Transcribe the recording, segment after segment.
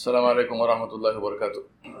Assalamu alaikum wa rahmatullahi wa barakatuh.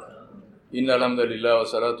 Inna alhamdulillah wa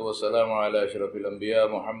salatu wa salamu ala ashrafil anbiya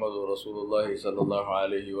Muhammadur Rasulullah sallallahu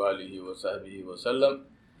alayhi wa alihi wa sahbihi wa sallam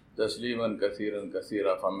tasliman kathiran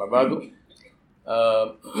kathira famma ba'du.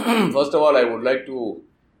 First of all, I would like to,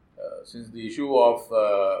 since the issue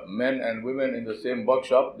of men and women in the same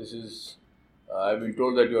workshop, this is, I've been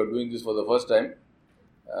told that you are doing this for the first time,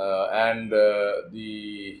 and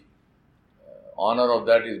the honor of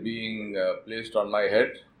that is being placed on my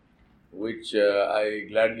head, which I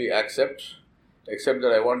gladly accept, except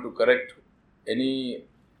that I want to correct any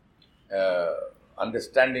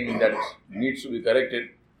understanding that needs to be corrected.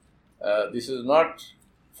 This is not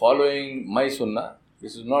following my sunnah,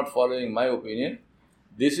 this is not following my opinion,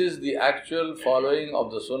 this is the actual following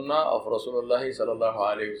of the sunnah of Rasulullah sallallahu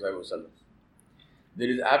alayhi wa sallam. There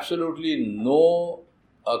is absolutely no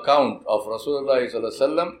account of Rasulullah sallallahu alayhi wa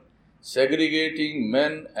sallam segregating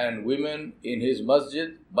men and women in his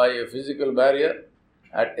masjid by a physical barrier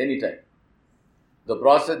at any time. The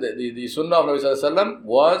process, the sunnah of Nabi sallallahu alaihi wasallam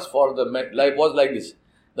was for the men, was like this: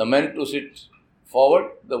 the men to sit forward,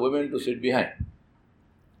 the women to sit behind.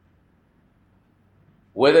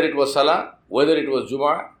 Whether it was salah, whether it was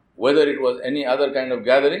Jum'ah, whether it was any other kind of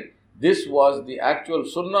gathering, this was the actual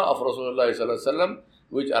sunnah of Rasulullah sallallahu alaihi wasallam,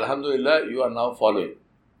 which alhamdulillah you are now following.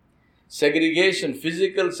 Segregation,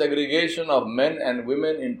 physical segregation of men and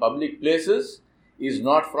women in public places is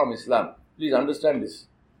not from Islam. Please understand this.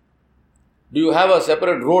 Do you have a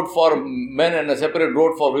separate road for men and a separate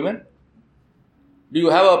road for women? Do you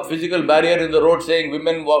have a physical barrier in the road saying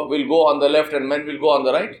women will go on the left and men will go on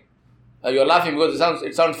the right? You're laughing because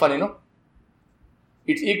it sounds funny, no?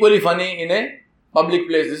 It's equally funny in a public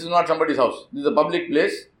place. This is not somebody's house. This is a public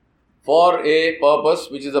place for a purpose,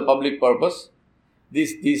 which is a public purpose.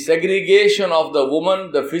 The segregation of the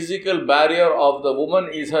woman, the physical barrier of the woman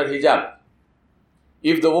is her hijab.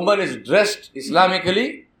 If the woman is dressed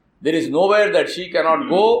Islamically, there is nowhere that she cannot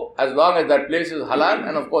go as long as that place is halal.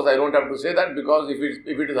 And of course, I don't have to say that because if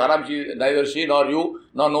it is haram, neither she nor you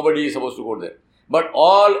nor nobody is supposed to go there. But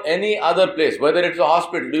any other place, whether it's a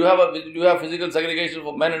hospital, do you have physical segregation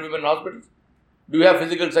for men and women in hospitals? Do you have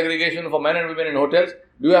physical segregation for men and women in hotels?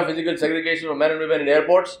 Do you have physical segregation for men and women in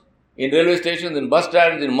airports, in railway stations, in bus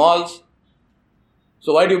stands, in malls?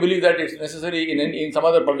 So why do you believe that it's necessary in some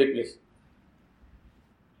other public place?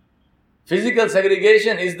 Physical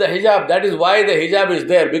segregation is the hijab. That is why the hijab is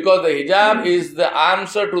there, because the hijab is the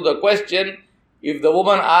answer to the question. If the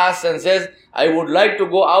woman asks and says, I would like to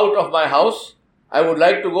go out of my house, I would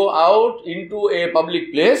like to go out into a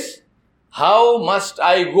public place, how must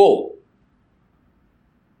I go?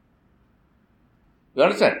 You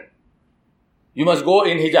understand? You must go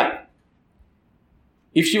in hijab.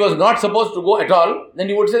 If she was not supposed to go at all, then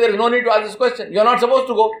you would say there is no need to ask this question. You are not supposed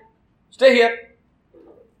to go. Stay here.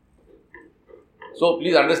 So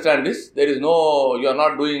please understand this. You are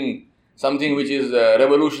not doing something which is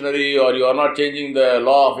revolutionary, or you are not changing the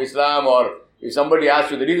law of Islam. Or if somebody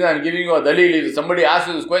asks you, the reason I am giving you a dalil is, if somebody asks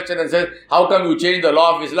you this question and says, how come you changed the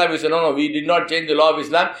law of Islam? You say, no, we did not change the law of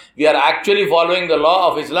Islam. We are actually following the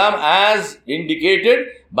law of Islam as indicated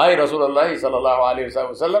by Rasulullah sallallahu alayhi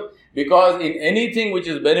wa sallam. Because in anything which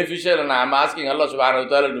is beneficial, and I am asking Allah subhanahu wa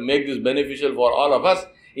ta'ala to make this beneficial for all of us,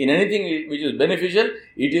 in anything which is beneficial,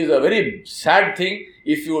 it is a very sad thing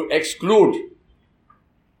if you exclude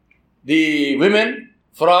the women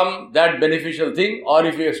from that beneficial thing, or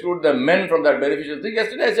if you exclude the men from that beneficial thing.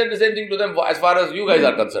 Yesterday I said the same thing to them as far as you guys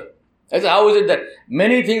are concerned. I said, how is it that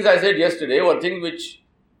many things I said yesterday were things which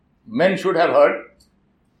men should have heard?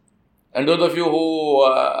 And those of you who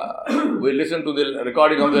will listen to the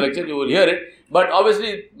recording of the lecture, you will hear it. But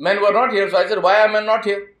obviously, men were not here. So I said, why are men not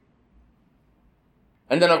here?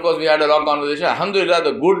 And then, of course, we had a long conversation. Alhamdulillah,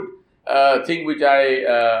 the good thing which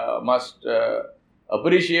I must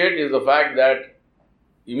appreciate is the fact that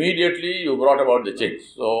immediately you brought about the change.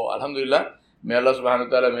 So, Alhamdulillah, may Allah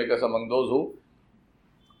subhanahu wa ta'ala make us among those who,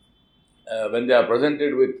 when they are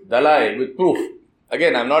presented with dalai, with proof.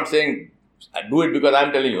 Again, I'm not saying do it because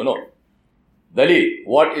I'm telling you, no. Dalil,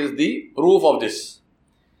 what is the proof of this?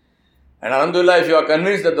 And alhamdulillah, if you are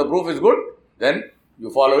convinced that the proof is good, then you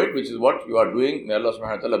follow it, which is what you are doing. May Allah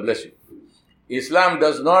subhanahu wa ta'ala bless you. Islam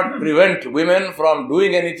does not prevent women from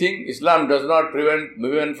doing anything. Islam does not prevent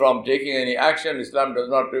women from taking any action. Islam does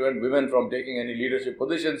not prevent women from taking any leadership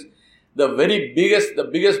positions. The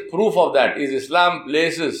biggest proof of that is Islam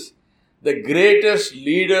places the greatest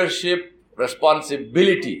leadership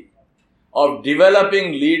responsibility of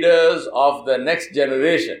developing leaders of the next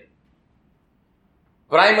generation.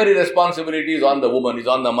 Primary responsibility is on the woman, is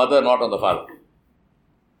on the mother, not on the father.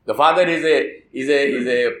 The father is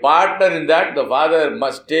a partner in that. The father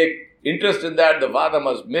must take interest in that. The father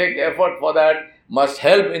must make effort for that, must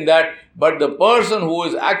help in that. But the person who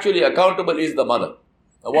is actually accountable is the mother.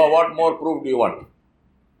 What more proof do you want?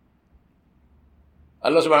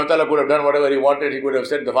 Allah subhanahu wa ta'ala could have done whatever he wanted. He could have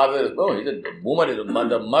said the father is, no, he said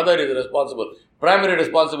the mother is responsible. Primary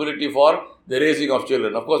responsibility for the raising of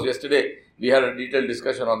children. Of course, yesterday we had a detailed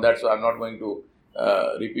discussion on that, so I'm not going to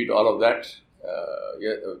repeat all of that,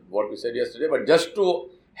 what we said yesterday. But just to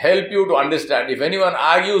help you to understand, if anyone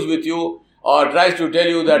argues with you or tries to tell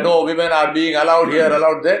you that, no, women are being allowed here,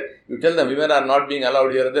 allowed there, you tell them women are not being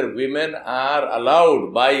allowed here or there. Women are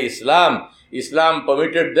allowed by Islam. Islam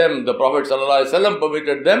permitted them, the Prophet ﷺ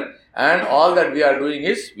permitted them, and all that we are doing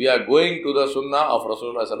is, we are going to the sunnah of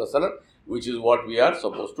Rasulullah ﷺ, which is what we are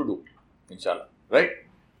supposed to do, inshallah, right?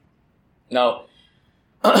 Now,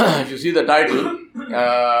 if you see the title,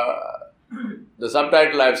 the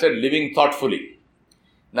subtitle I have said, Living Thoughtfully.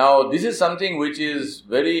 Now, this is something which is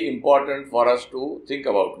very important for us to think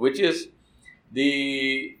about, which is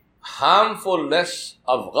the harmfulness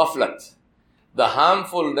of ghaflat, the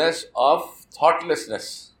harmfulness of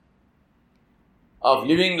thoughtlessness, of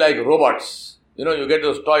living like robots. You know, you get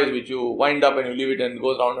those toys which you wind up and you leave it and it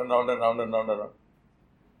goes round and round and round and round and round.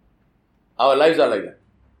 Our lives are like that,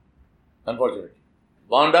 unfortunately.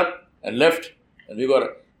 Wound up and left, and we got.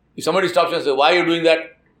 If somebody stops and says, why are you doing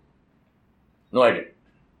that? No idea.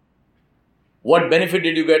 What benefit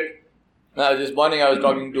did you get? Now, this morning I was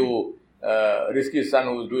talking to Rizki's son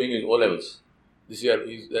who is doing his O-levels. This year,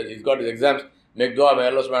 he's got his exams. Make dua, may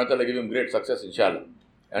Allah subhanahu wa ta'ala give him great success, inshallah.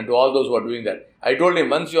 And to all those who are doing that. I told him,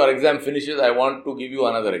 once your exam finishes, I want to give you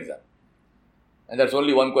another exam. And that's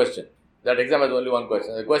only one question. That exam has only one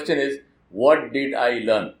question. The question is, what did I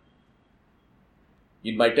learn?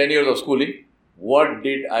 In my 10 years of schooling, what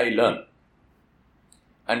did I learn?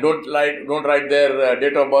 And don't write their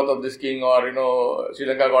date of birth of this king or, Sri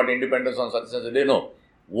Lanka got independence on such and such a day. No.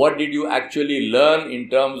 What did you actually learn in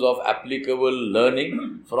terms of applicable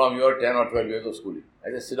learning from your 10 or 12 years of schooling?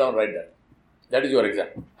 I just sit down and write that. That is your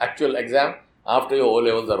exam. Actual exam after your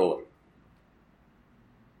O-levels are over.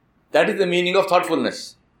 That is the meaning of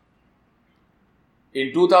thoughtfulness.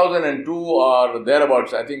 In 2002 or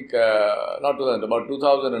thereabouts, I think, not 2000, about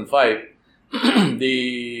 2005,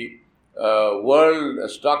 the world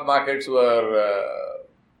stock markets were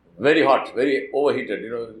very hot, very overheated.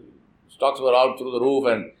 Stocks were out through the roof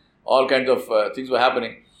and all kinds of things were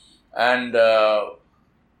happening. And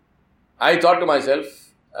I thought to myself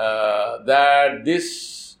that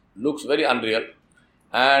this looks very unreal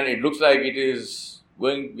and it looks like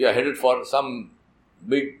we are headed for some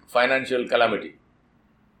big financial calamity.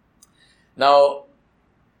 Now,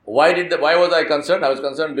 why was I concerned? I was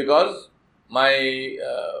concerned because my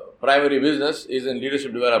primary business is in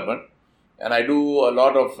leadership development and I do a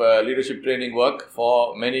lot of leadership training work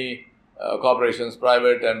for many corporations,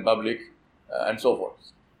 private and public, and so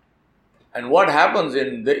forth. And what happens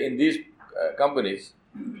in these companies,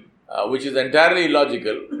 which is entirely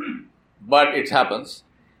illogical, but it happens,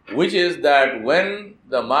 which is that when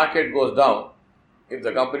the market goes down, if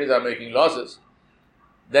the companies are making losses,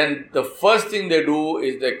 then the first thing they do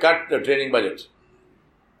is they cut the training budget.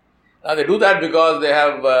 Now they do that because they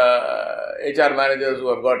have HR managers who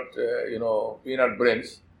have got, peanut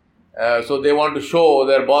brains. So they want to show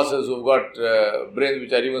their bosses who've got brains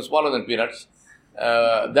which are even smaller than peanuts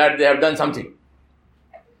that they have done something.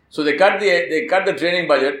 So they cut the training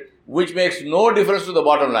budget, which makes no difference to the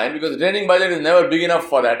bottom line because the training budget is never big enough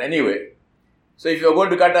for that anyway. So if you're going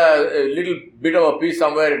to cut a little bit of a piece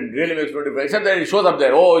somewhere, it really makes no difference. Except that it shows up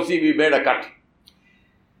there, oh, see, we made a cut.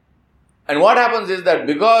 And what happens is that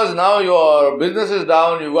because now your business is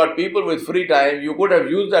down, you've got people with free time, you could have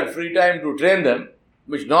used that free time to train them,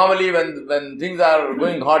 which normally when things are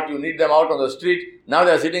going hot, you need them out on the street. Now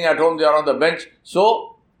they are sitting at home, they are on the bench.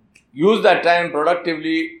 So use that time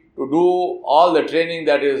productively to do all the training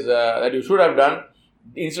that you should have done.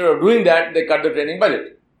 Instead of doing that, they cut the training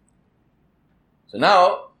budget. So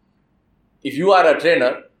now, if you are a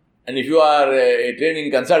trainer and if you are a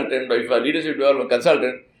training consultant or if you are a leadership development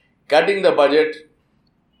consultant, cutting the budget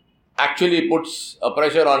actually puts a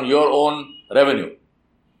pressure on your own revenue.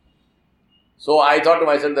 So I thought to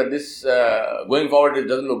myself that this, going forward, it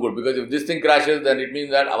doesn't look good because if this thing crashes, then it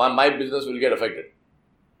means that my business will get affected.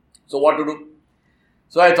 So what to do?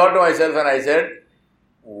 So I thought to myself and I said,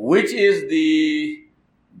 which is the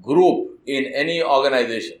group in any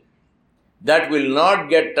organization that will not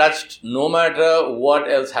get touched no matter what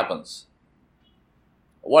else happens?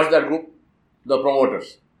 What's that group? The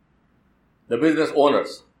promoters, the business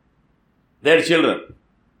owners, their children,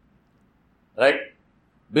 right?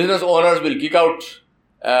 Business owners will kick out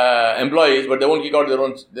employees, but they won't kick out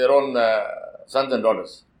their own sons and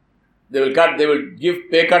daughters. They will give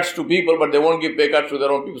pay cuts to people, but they won't give pay cuts to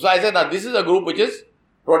their own people. So I said, now this is a group which is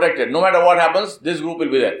protected. No matter what happens, this group will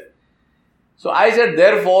be there. So I said,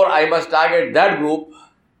 therefore, I must target that group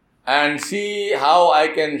and see how I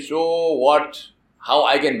can show how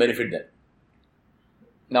I can benefit them.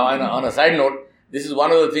 Now, on a side note, this is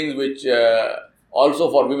one of the things which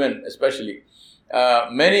also for women especially,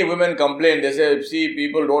 many women complain. They say, see,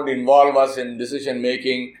 people don't involve us in decision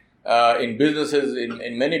making. In businesses,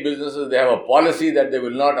 in many businesses, they have a policy that they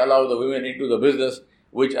will not allow the women into the business,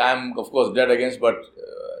 which I am, of course, dead against, but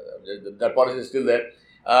that policy is still there.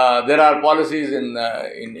 There are policies in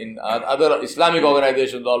other Islamic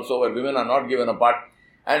organizations also where women are not given a part.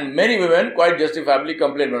 And many women quite justifiably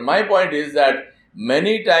complain. But my point is that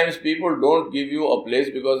many times people don't give you a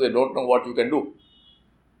place because they don't know what you can do.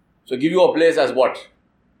 So give you a place as what?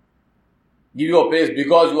 Give you a place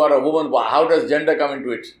because you are a woman. How does gender come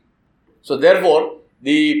into it? So therefore,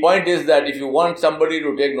 the point is that if you want somebody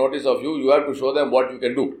to take notice of you, you have to show them what you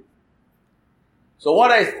can do. So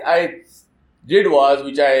what I did was,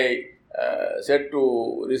 which I said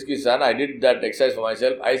to Rizki's son, I did that exercise for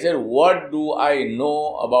myself. I said, what do I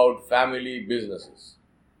know about family businesses?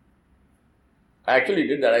 I actually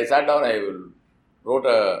did that. I sat down, I wrote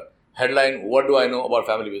a headline, what do I know about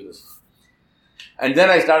family businesses? And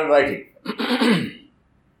then I started writing.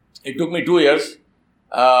 It took me 2 years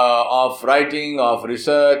of writing, of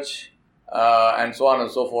research, and so on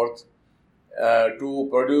and so forth, to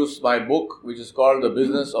produce my book, which is called The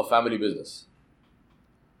Business of Family Business.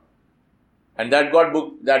 And that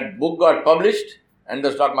book got published, and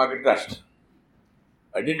the stock market crashed.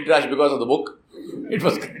 I didn't crash because of the book. It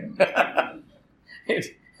was...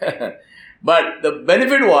 But the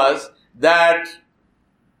benefit was that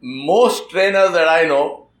most trainers that I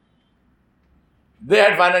know, they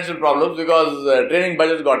had financial problems because training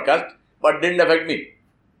budgets got cut, but didn't affect me.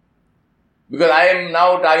 Because I am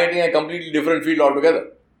now targeting a completely different field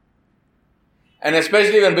altogether. And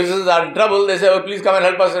especially when businesses are in trouble, they say, oh, please come and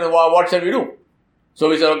help us. What shall we do? So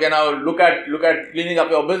we said, okay, now look at cleaning up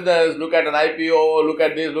your business, look at an IPO, look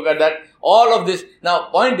at this, look at that. All of this. Now,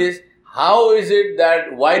 point is, how is it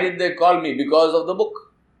that, why did they call me? Because of the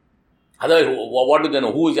book. Otherwise, what do they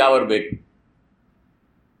know? Who is Yavar Beg?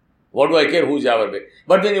 What do I care who is Yavar Beg?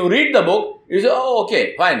 But when you read the book, you say, oh,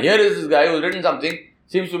 okay, fine. Here is this guy who's written something.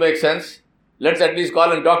 Seems to make sense. Let's at least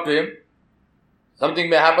call and talk to him. Something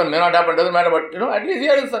may happen, may not happen, doesn't matter. But, at least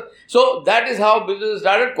here is... So, that is how business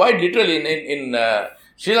started quite literally in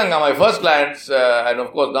Sri Lanka. My first clients, and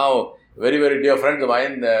of course now, very, very dear friends of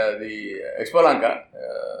mine, the Expo Lanka,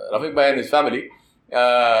 Rafiq Bhai and his family.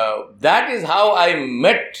 That is how I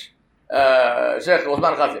met Sheikh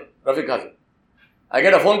Osman Qasim, Rafiq Qasim. I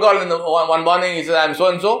get a phone call one morning. He says, I'm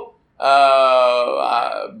so-and-so.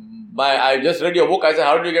 I just read your book. I said,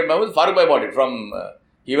 how did you get my book? Farooq Bhai bought it from...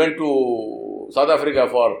 he went to South Africa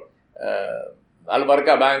for Al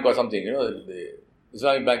Baraka Bank or something, the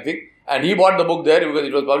Islamic bank thing. And he bought the book there because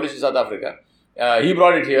it was published in South Africa. He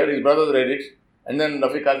brought it here. His brothers read it. And then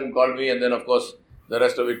Rafiq Qasim called me. And then, of course, the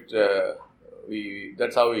rest of it,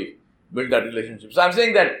 that's how we built that relationship. So I'm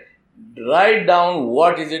saying that write down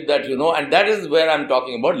what is it that you know, and that is where I'm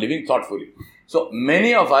talking about living thoughtfully. So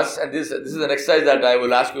many of us, and this is an exercise that I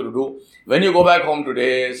will ask you to do, when you go back home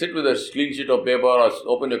today, sit with a clean sheet of paper or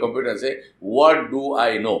open your computer and say, what do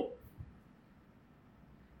I know?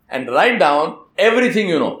 And write down everything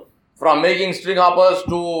you know, from making string hoppers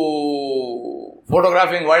to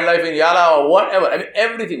photographing wildlife in Yala or whatever. I mean,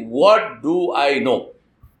 everything. What do I know?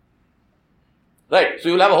 Right. So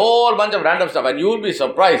you'll have a whole bunch of random stuff and you will be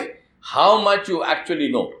surprised how much you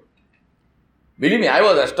actually know. Believe me, I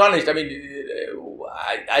was astonished. I mean,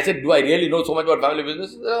 I said, do I really know so much about family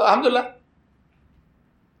business? Alhamdulillah.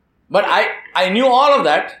 But I knew all of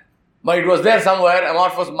that, but it was there somewhere,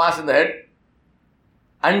 amorphous mass in the head.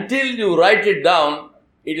 Until you write it down,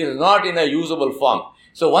 it is not in a usable form.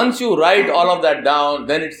 So once you write all of that down,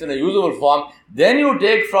 then it's in a usable form. Then you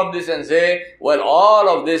take from this and say, well, all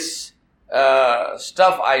of this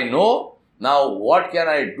stuff I know. Now, what can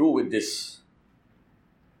I do with this?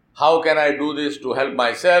 How can I do this to help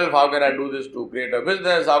myself? How can I do this to create a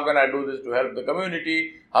business? How can I do this to help the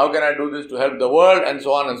community? How can I do this to help the world? And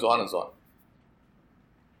so on and so on and so on.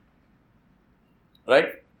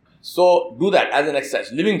 Right? So, do that as an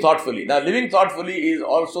exercise. Living thoughtfully. Now, living thoughtfully is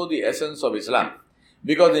also the essence of Islam.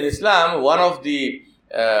 Because in Islam, one of the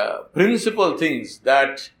principal things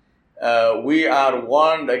that we are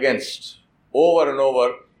warned against over and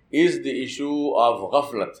over is the issue of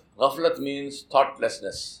ghaflat. Ghaflat means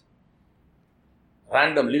thoughtlessness.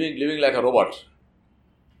 Random, living like a robot.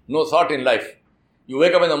 No thought in life. You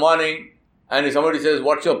wake up in the morning and if somebody says,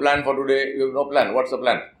 what's your plan for today? You have no plan. What's the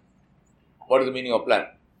plan? What is the meaning of plan?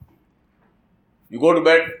 You go to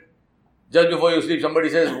bed, just before you sleep, somebody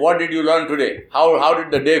says, what did you learn today? How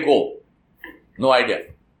did the day go? No idea.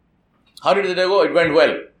 How did the day go? It went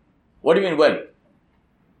well. What do you mean well?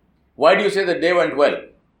 Why do you say the day went well?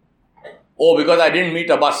 Oh, because I didn't meet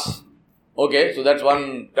a bus. Okay, so that's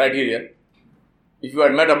one criterion. If you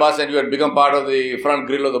had met a bus and you had become part of the front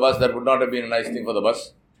grill of the bus, that would not have been a nice thing for the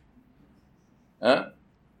bus.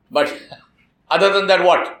 But other than that,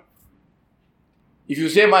 what? If you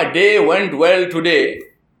say my day went well today,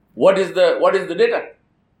 what is the data?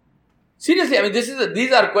 Seriously, I mean,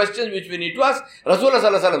 these are questions which we need to ask. Rasulullah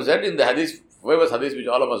sallallahu alaihi wasallam said in the hadith, famous hadith which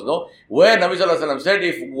all of us know, where Nabi sallallahu alaihi wasallam said,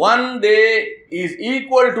 if one day is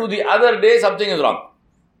equal to the other day, something is wrong.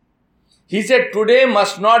 He said, today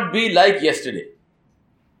must not be like yesterday.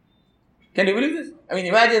 Can you believe this? I mean,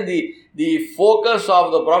 imagine the focus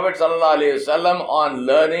of the Prophet sallallahu alaihi wasallam on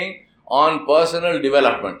learning, on personal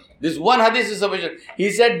development. This one hadith is sufficient.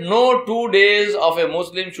 He said, no 2 days of a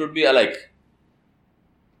Muslim should be alike.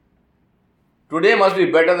 Today must be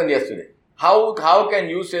better than yesterday. How can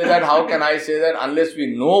you say that? How can I say that unless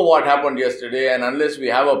we know what happened yesterday and unless we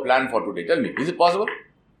have a plan for today? Tell me, is it possible?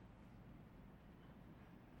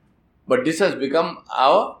 But this has become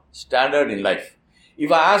our standard in life.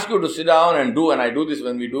 If I ask you to sit down and I do this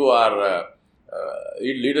when we do our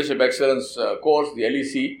Leadership Excellence course, the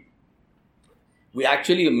LEC, we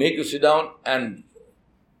actually make you sit down and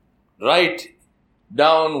write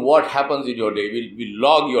down what happens in your day. We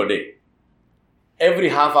log your day. Every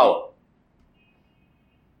half hour.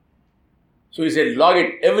 So he said, log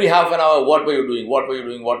it every half an hour. What were you doing? What were you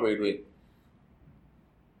doing? What were you doing?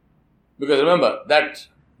 Because remember, that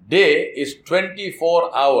day is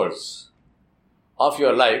 24 hours of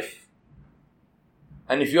your life.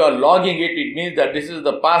 And if you are logging it, it means that this is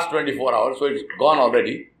the past 24 hours. So it's gone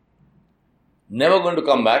already. Never going to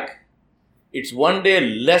come back. It's 1 day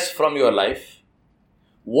less from your life.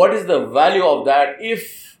 What is the value of that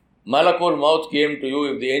if Malakul Maut came to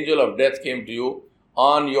you, if the angel of death came to you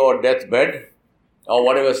on your deathbed or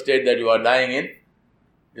whatever state that you are dying in?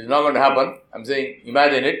 It's not going to happen. I'm saying,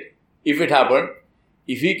 imagine it. If it happened,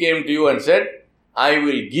 if he came to you and said, I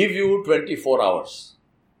will give you 24 hours.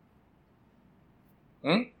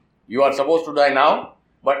 You are supposed to die now,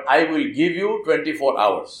 but I will give you 24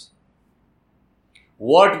 hours.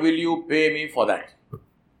 What will you pay me for that?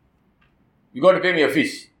 You got to pay me a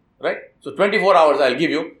fees, right? So 24 hours I'll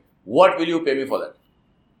give you. What will you pay me for that?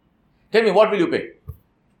 Tell me, what will you pay?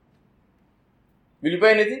 Will you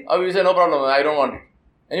pay anything? Or will you say, no problem, I don't want it?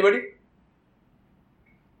 Anybody?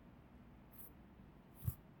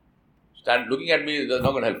 Stand looking at me, that's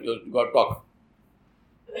not going to help. You got to talk.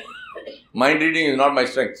 Mind reading is not my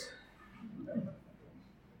strength.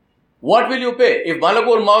 What will you pay? If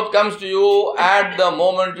Malakul Maut comes to you at the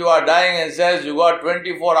moment you are dying and says you got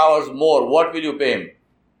 24 hours more, what will you pay him?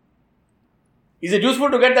 Is it useful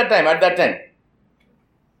to get that time at that time?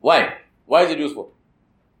 Why? Why is it useful?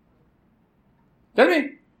 Tell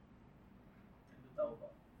me.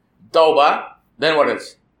 Tawbah. Then what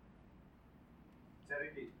else?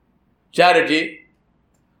 Charity.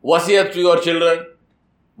 Wasiyat to your children,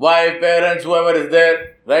 wife, parents, whoever is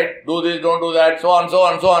there, right? Do this, don't do that, so on, so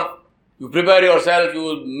on, so on. You prepare yourself,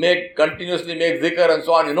 you continuously make dhikr and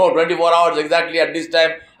so on. You know, 24 hours exactly at this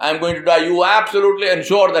time, I am going to die. You absolutely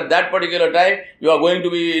ensure that particular time, you are going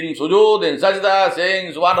to be in sujood, in sajda,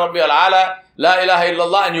 saying, Subhan Rabbi al-Ala, La ilaha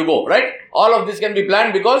illallah, and you go, right? All of this can be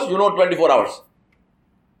planned because you know 24 hours.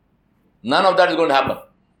 None of that is going to happen.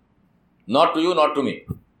 Not to you, not to me.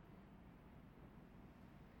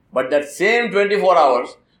 But that same 24 hours,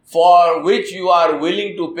 for which you are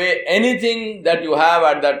willing to pay anything that you have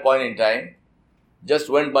at that point in time, just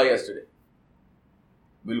went by yesterday.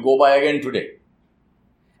 Will go by again today.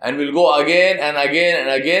 And will go again and again and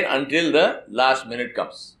again until the last minute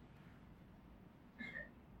comes.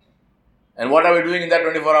 And what are we doing in that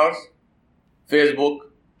 24 hours? Facebook,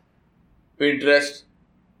 Pinterest,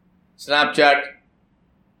 Snapchat,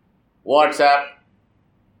 WhatsApp,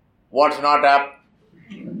 What's Not app.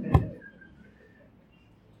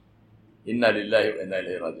 Inna lillahi wa inna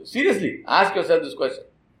ilayhi raji'un. Seriously, ask yourself this question.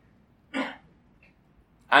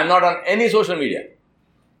 I am not on any social media.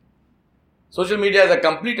 Social media is a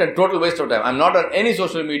complete and total waste of time. I am not on any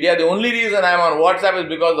social media. The only reason I am on WhatsApp is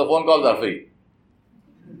because the phone calls are free.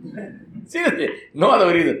 Seriously, no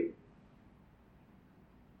other reason.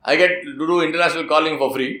 I get to do international calling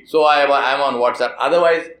for free, so I am on WhatsApp.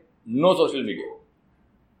 Otherwise, no social media.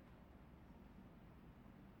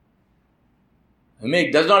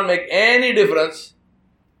 does not make any difference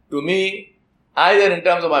to me, either in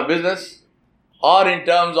terms of my business or in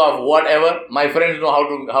terms of whatever. My friends know how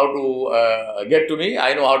to get to me.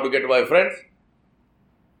 I know how to get to my friends.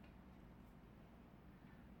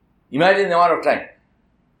 Imagine the amount of time.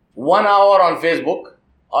 1 hour on Facebook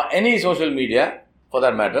or any social media, for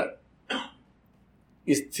that matter,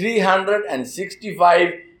 is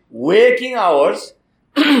 365 waking hours.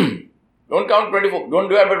 Don't count 24. Don't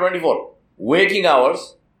divide by 24. Waking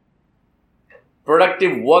hours,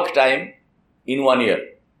 productive work time in 1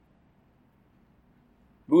 year.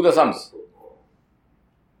 Do the sums.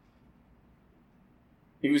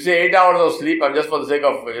 If you say 8 hours of sleep, I'm just for the sake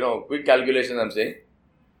of quick calculations I'm saying.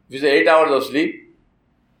 If you say 8 hours of sleep,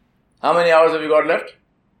 how many hours have you got left?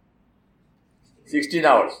 16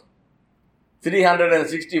 hours.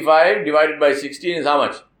 365 divided by 16 is how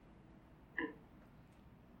much?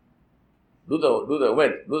 Do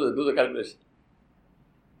the calculation.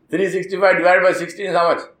 365 divided by 16 is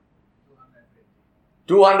how much?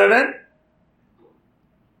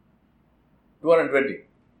 220.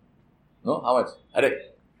 No? How much?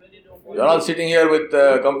 You're all sitting here with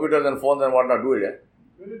computers and phones and whatnot. Do it, yeah?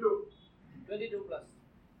 22 plus.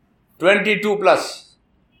 22 plus.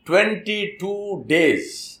 22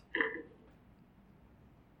 days.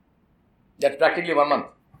 That's practically 1 month.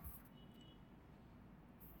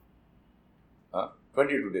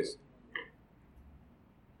 22 days.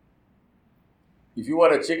 If you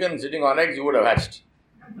were a chicken sitting on eggs, you would have hatched.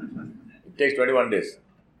 It takes 21 days.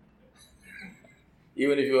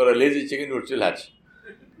 Even if you were a lazy chicken, you would still hatch.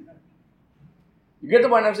 You get the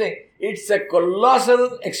point I'm saying? It's a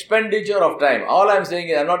colossal expenditure of time. All I'm saying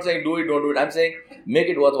is, I'm not saying do it, don't do it. I'm saying make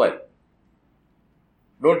it worthwhile.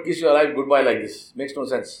 Don't kiss your life goodbye like this. Makes no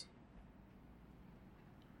sense.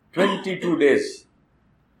 22 days.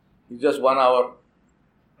 It's just 1 hour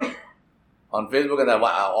on Facebook and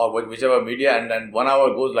or whichever media, and then 1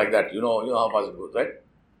 hour goes like that. You know how fast it goes, right?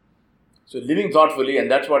 So living thoughtfully,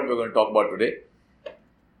 and that's what we're going to talk about today.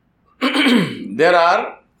 There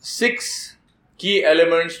are 6 key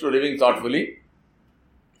elements to living thoughtfully,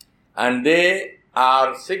 and they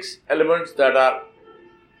are 6 elements that are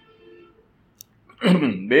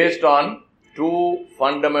based on 2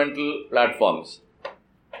 fundamental platforms,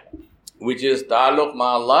 which is ta'alluq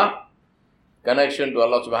ma'Allah, connection to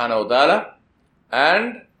Allah subhanahu wa ta'ala,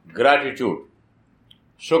 and gratitude,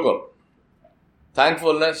 shukr,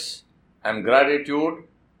 thankfulness and gratitude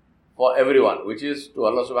for everyone, which is to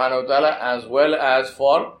Allah subhanahu wa ta'ala as well as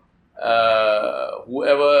for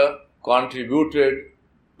whoever contributed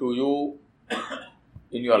to you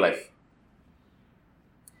in your life.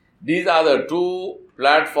 These are the 2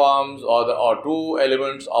 platforms or 2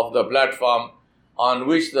 elements of the platform on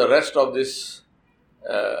which the rest of this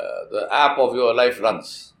the app of your life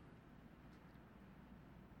runs.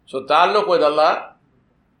 So ta'alluq with Allah,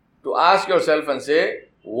 to ask yourself and say,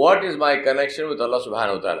 what is my connection with Allah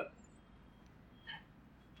subhanahu wa ta'ala?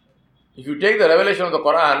 If you take the revelation of the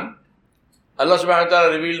Quran, Allah subhanahu wa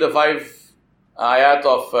ta'ala revealed the 5 ayat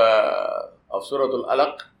of Surah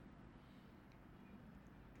Al-Alaq.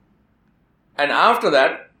 And after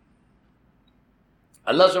that,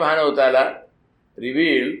 Allah subhanahu wa ta'ala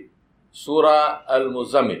revealed Surah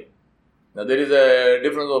Al-Muzammil. Now there is a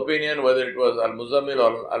difference of opinion whether it was Al-Muzammil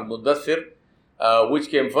or Al-Muddathir which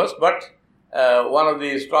came first, but one of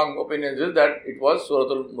the strong opinions is that it was Surah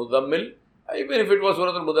Al-Muzammil. Even if it was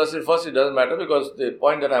Surah Al-Muddathir first, it doesn't matter, because the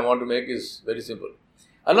point that I want to make is very simple.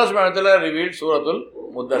 Allah subhanahu wa ta'ala revealed Surah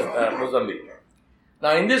Al-Muzammil.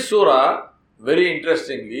 Now in this surah, very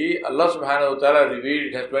interestingly, Allah subhanahu wa ta'ala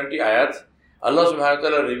revealed, it has 20 ayats. Allah subhanahu wa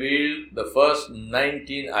ta'ala revealed the first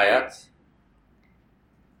 19 ayats.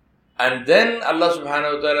 And then Allah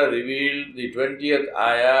subhanahu wa ta'ala revealed the 20th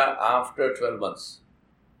ayah after 12 months.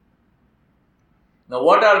 Now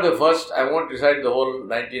what are the first, I won't recite the whole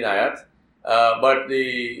 19 ayats, but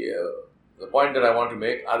the point that I want to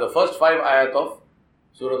make are the first 5 ayat of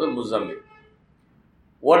Surah Al-Muzammil.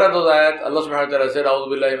 What are those ayat? Allah subhanahu wa ta'ala said, A'udhu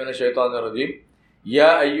billahi minash shaitanir rajim.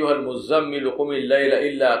 Ya ayyuhal muzammilu qumil layla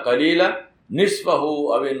illa qalila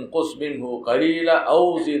nisfahu aw inqus minhu qalila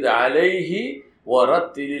aw zid alayhi wa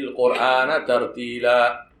rattilil Qur'ana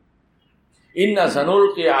tartila. Inna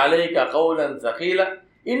sanulqi alayka qawlan thaqila.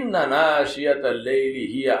 Inna nashiyata al-layli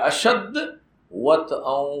hiya ashad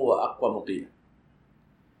wat'an wa aqwa muqila.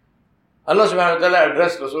 Allah subhanahu wa ta'ala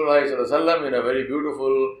addressed Rasulullah sallallahu alaihi wasallam in a very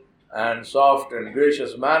beautiful and soft and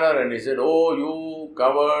gracious manner, and he said, "Oh, you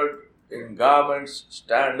covered in garments,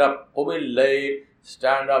 stand up, qumil layl,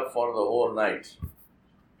 stand up for the whole night."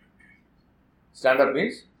 Stand up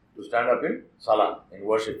means to stand up in salah, in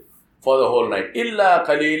worship. for the whole night. Illa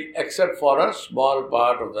qaleel, except for a small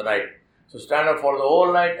part of the night. So stand up for the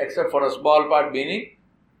whole night except for a small part, meaning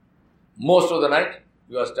most of the night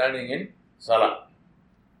you are standing in salah.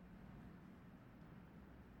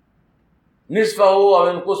 Nisfahu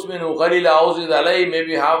aw inqus minhu qalila aw zid alayhi,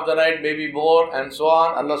 maybe half the night, maybe more, and so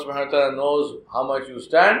on. Allah subhanahu wa ta'ala knows how much you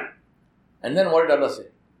stand. And then what did Allah say?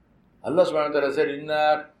 Allah subhanahu wa ta'ala said,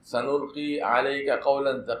 Inna sanulqi alayka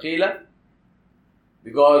qawlan thaqila.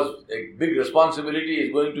 Because a big responsibility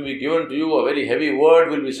is going to be given to you, a very heavy word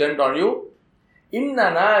will be sent on you.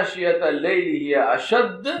 Inna nashiyata al-layli hiya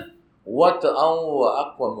ashadd wat'an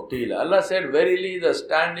wa aqwa muqila. Allah said, verily the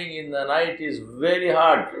standing in the night is very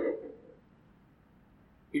hard.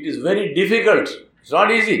 It is very difficult. It's not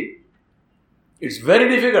easy. It's very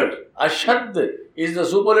difficult. Ashad is the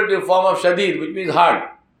superlative form of shadid, which means hard.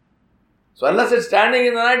 So Allah said standing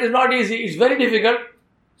in the night is not easy. It's very difficult.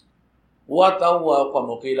 But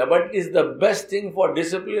it is the best thing for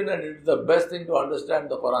discipline, and it is the best thing to understand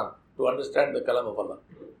the Quran, to understand the Kalam of Allah.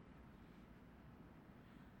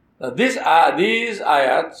 Now these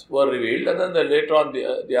ayats were revealed, and then later on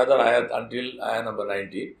the other ayat until ayat number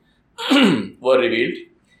 19 were revealed.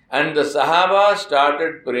 And the Sahaba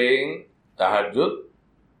started praying Tahajjud.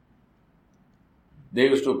 They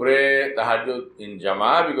used to pray Tahajjud in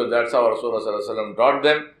Jama'ah because that's how Rasulullah taught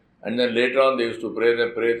them. And then later on they used to pray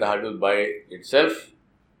Tahajjud by itself.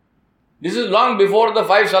 This is long before the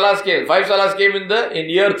 5 Salahs came. 5 Salahs came in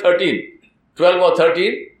year 13, 12 or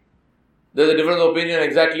 13. There's a different opinion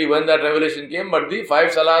exactly when that revelation came, but the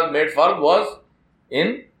 5 Salahs made fard was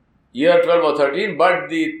in year 12 or 13, but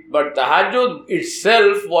Tahajjud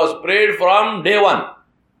itself was prayed from day 1.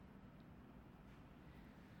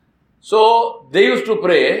 So they used to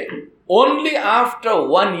pray only after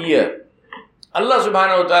 1 year. Allah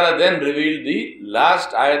subhanahu wa ta'ala then revealed the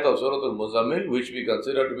last ayat of Surah Al-Muzammil, which we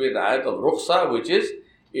consider to be the ayat of Rukhsa, which is,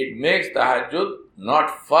 it makes Tahajjud not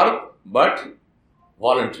fard but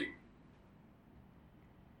voluntary.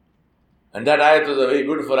 And that ayat was a very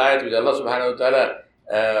beautiful ayat which Allah subhanahu wa ta'ala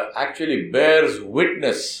actually bears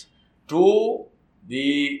witness to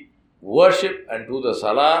the worship and to the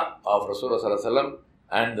salah of Rasulullah sallallahu alaihi wasallam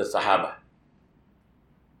and the Sahaba.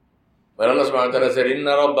 Where Allah subhanahu wa ta'ala said,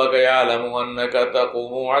 Inna rabbaka ya'lamu annaka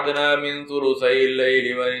taqumu adna min thuluthay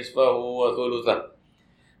al-layli wa nisfahu wa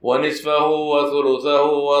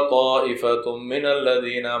thuluthahu wa ta'ifatum min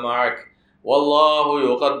alladhina ma'ak wallahu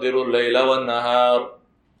yuqaddiru al-layla wan-nahar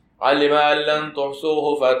علم أن لن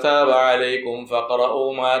تحصوه فتاب عليكم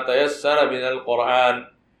فاقرؤوا ما تيسر من القرآن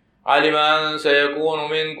علم أن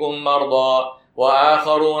سيكون منكم مرضى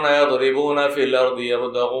وآخرون يضربون في الأرض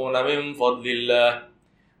يبتغون من فضل الله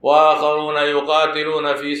وآخرون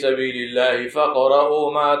يقاتلون في سبيل الله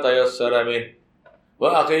فاقرؤوا ما تيسر منه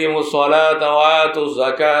وأقيموا الصلاة وآتوا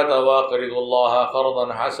الزكاة وأقرضوا الله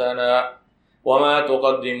قرضا حسنا وما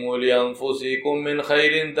تقدموا لأنفسكم من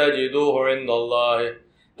خير تجدوه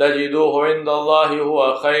عند الله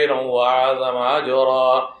هو خيرا وأعظم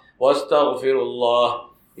أجرا واستغفروا الله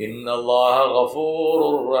إن الله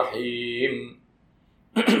غفور رحيم.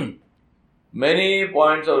 Many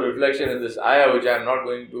points of reflection in this ayah which I am not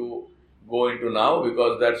going to go into now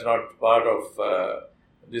because that's not part of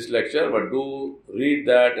this lecture, but do read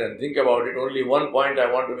that and think about it. Only one point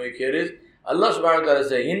I want to make here is Allah subhanahu wa ta'ala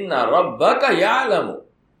says, Inna rabbaka ya'lamu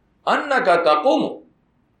annaka taqumu.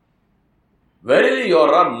 Verily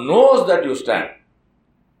your Rabb knows that you stand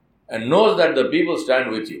and knows that the people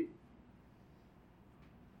stand with you.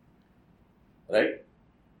 Right?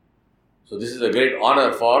 So this is a great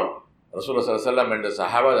honor for Rasulullah sallallahu alaihi wasallam and the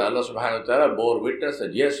Sahaba that Allah subhanahu wa ta'ala bore witness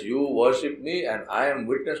that yes, you worship me and I am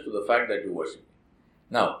witness to the fact that you worship me.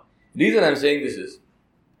 Now, the reason I am saying this is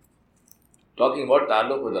talking about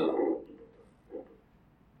ta'alluq with Allah.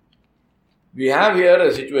 We have here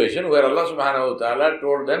a situation where Allah subhanahu wa ta'ala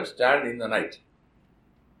told them stand in the night.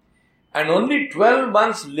 And only 12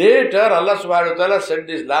 months later, Allah subhanahu wa ta'ala said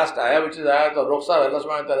this last ayah, which is ayat of Rukhsa. Allah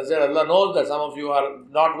subhanahu wa ta'ala said, Allah knows that some of you are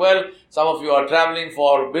not well, some of you are traveling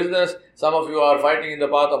for business, some of you are fighting in the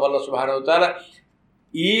path of Allah subhanahu wa ta'ala.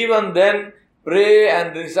 Even then, pray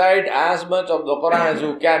and recite as much of the Quran as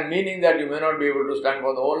you can, meaning that you may not be able to stand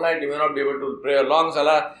for the whole night, you may not be able to pray a long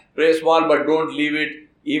salah, pray small but don't leave it.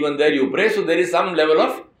 Even there you pray. So there is some level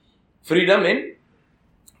of freedom in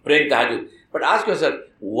praying tahajjud. But ask yourself,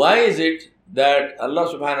 why is it that Allah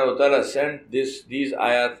subhanahu wa ta'ala sent these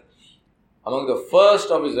ayat among the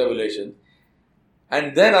first of His revelations,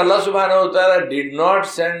 and then Allah subhanahu wa ta'ala did not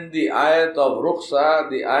send the ayat of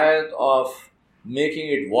Rukhsa, the ayat of making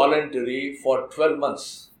it voluntary for 12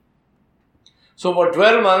 months. So for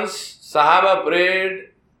 12 months, Sahaba prayed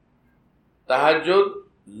tahajjud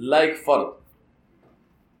like fard.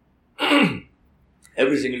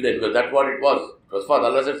 Every single day, because that's what it was. It was fard.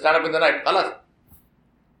 Allah said, stand up in the night. Khalas.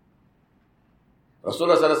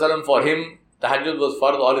 Rasulullah sallallahu alaihi wasallam, for him, tahajjud was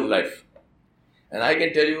fard all his life. And I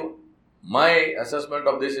can tell you, my assessment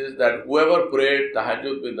of this is that whoever prayed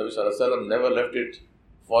tahajjud with Nabi sallallahu alaihi wasallam never left it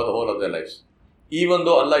for the whole of their lives. Even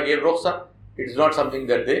though Allah gave rukhsah, it is not something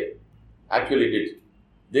that they actually did.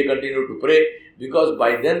 They continued to pray because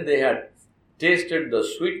by then they had tasted the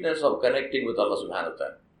sweetness of connecting with Allah subhanahu wa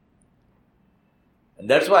ta'ala. And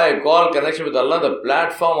that's why I call connection with Allah the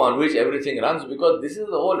platform on which everything runs, because this is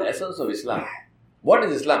the whole essence of Islam. What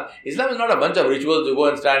is Islam? Islam is not a bunch of rituals. You go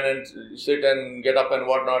and stand and sit and get up and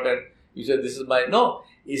whatnot and you say this is my... No.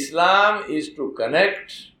 Islam is to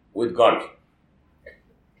connect with God.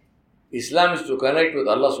 Islam is to connect with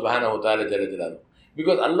Allah subhanahu wa ta'ala.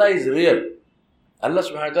 Because Allah is real. Allah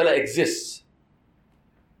subhanahu wa ta'ala exists.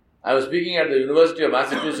 I was speaking at the University of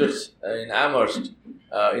Massachusetts in Amherst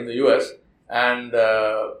in the US, and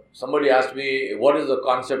somebody asked me, what is the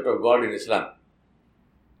concept of God in Islam?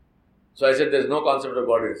 So I said, there is no concept of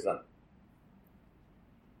God in Islam.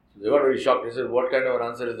 They got very shocked. They said, what kind of an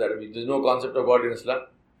answer is that? There is no concept of God in Islam?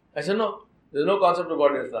 I said, no, there is no concept of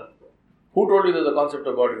God in Islam. Who told you there is a concept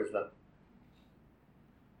of God in Islam?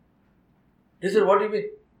 They said, what do you mean?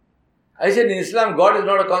 I said, in Islam, God is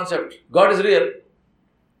not a concept. God is real.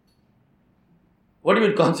 What do you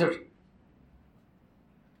mean concept?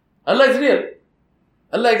 Allah is real.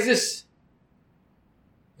 Allah exists.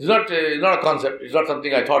 It's not a concept. It's not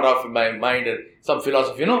something I thought of in my mind and some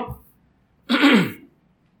philosophy, no.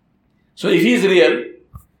 So if He is real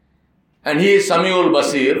and He is Samiul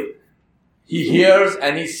Basir, He hears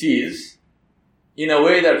and He sees in a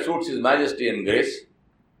way that suits His majesty and grace.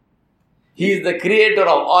 He is the creator of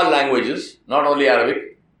all languages, not only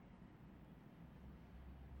Arabic.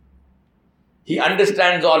 He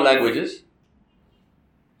understands all languages.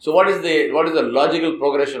 So what is the logical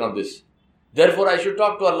progression of this? Therefore, I should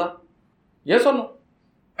talk to Allah. Yes or no?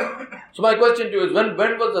 So my question to you is, when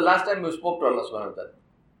was the last time you spoke to Allah subhanahu wa ta'ala?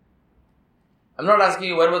 I'm not asking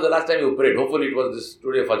you when was the last time you prayed. Hopefully it was this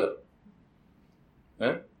today Fajr.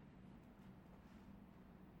 Eh?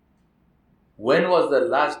 When was the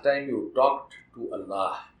last time you talked to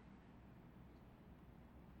Allah?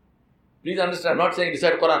 Please understand, I'm not saying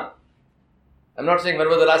recite Quran. I'm not saying when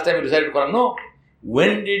was the last time you recited Quran. No.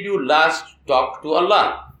 When did you last talk to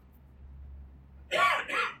Allah?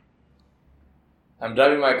 I'm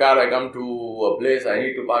driving my car, I come to a place, I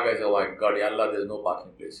need to park. I say, oh my God, Ya Allah, there's no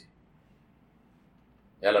parking place.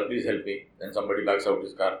 Ya Allah, please help me. Then somebody backs out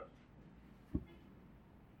his car.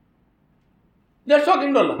 They're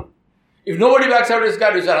talking to Allah. If nobody backs out his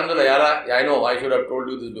car, you say, Alhamdulillah, Ya Allah, I know, I should have told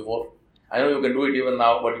you this before. I know you can do it even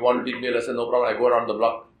now, but you want to teach me a lesson, no problem. I go around the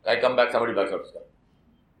block, I come back, somebody backs out his car.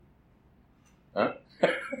 Huh?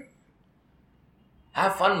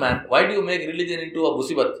 Have fun, man. Why do you make religion into a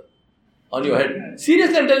musibat on your head?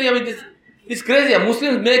 Seriously, I'm telling you, it's crazy.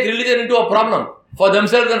 Muslims make religion into a problem for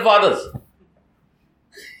themselves and for others.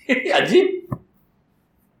 Ajib.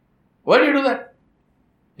 Why do you do that?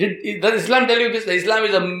 Does Islam tell you this? Islam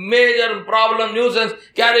is a major problem, nuisance,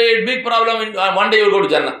 carry it, big problem, and one day you will go to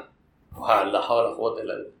Jannah.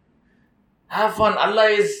 Have fun. Allah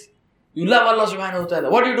is, you love Allah subhanahu wa ta'ala.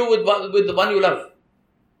 What do you do with the one you love?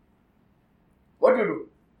 What do you do?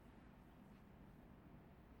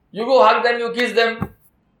 You go hug them, you kiss them,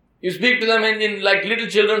 you speak to them in like little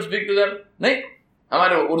children speak to them. नहीं,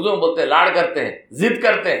 हमारे उर्दू में बोलते हैं लाड़ करते हैं, जिद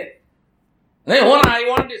करते हैं. नहीं होना, I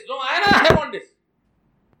want this. No, I want this.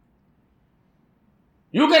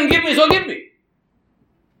 You can give me, so give me.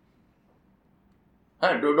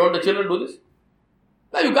 Don't the children do this?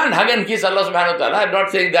 Now you can't hug and kiss Allah subhanahu wa ta'ala. I'm not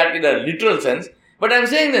saying that in a literal sense, but I'm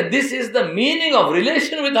saying that this is the meaning of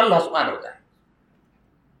relation with Allah subhanahu wa ta'ala.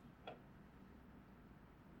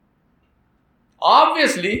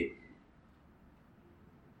 Obviously,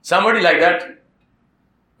 somebody like that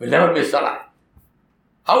will never miss Salah.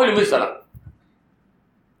 How will you miss Salah?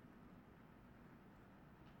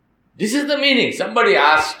 This is the meaning. Somebody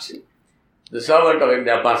asked the servant of Ibn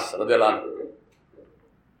Abbas,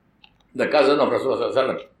 the cousin of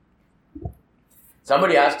Rasulullah.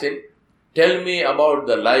 Somebody asked him, tell me about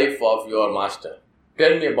the life of your master.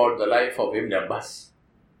 Tell me about the life of Ibn Abbas.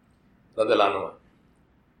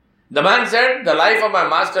 The man said, the life of my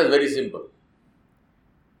master is very simple.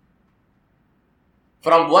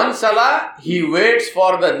 From one salah, he waits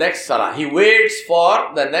for the next salah. He waits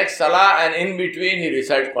for the next salah and in between he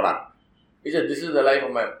recites Quran. He said, this is the life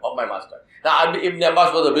of my master. Now, Ibn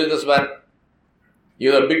Abbas was a businessman. He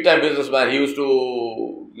was a big time businessman. He used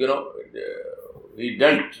to, he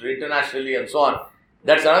dealt internationally and so on.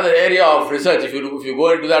 That's another area of research. If you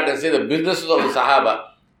go into that and say the businesses of the Sahaba,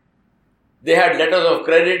 they had letters of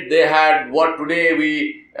credit, they had what today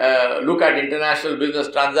we look at international business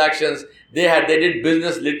transactions. They did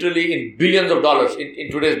business literally in billions of dollars in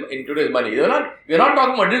today's money. We're not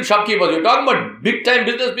talking about little shopkeepers, we're talking about big time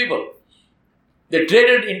business people. They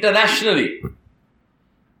traded internationally.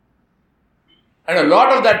 And a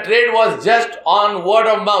lot of that trade was just on word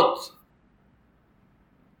of mouth.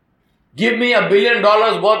 Give me $1 billion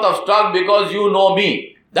worth of stock because you know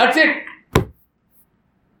me. That's it.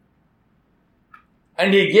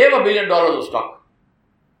 And he gave $1 billion of stock.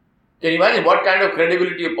 Can you imagine what kind of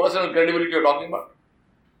credibility, personal credibility you're talking about?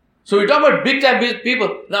 So we talk about big time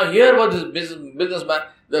people. Now here was this businessman.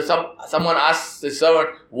 Someone asks his servant,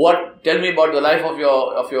 tell me about the life of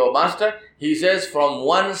your master. He says from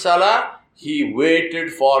one salah, he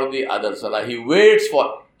waited for the other salah. He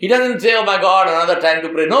doesn't say, oh my God, another time to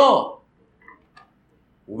pray. No.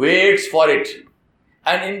 Waits for it.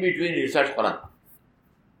 And in between he recites Quran.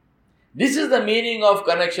 This is the meaning of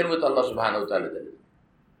connection with Allah subhanahu wa ta'ala.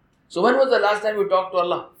 So when was the last time you talked to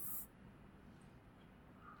Allah?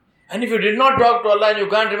 And if you did not talk to Allah and you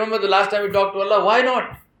can't remember the last time you talked to Allah, why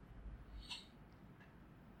not?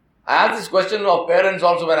 I ask this question of parents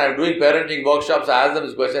also when I'm doing parenting workshops. I ask them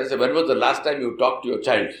this question. I say, when was the last time you talked to your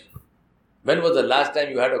child? When was the last time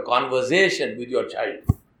you had a conversation with your child?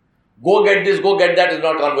 Go get this, go get that is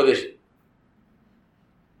not conversation.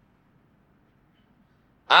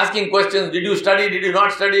 Asking questions, did you study, did you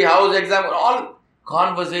not study, how was the exam? All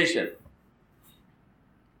conversation.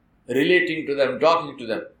 Relating to them, talking to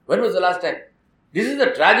them. When was the last time? This is the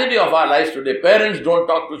tragedy of our lives today. Parents don't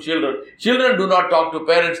talk to children. Children do not talk to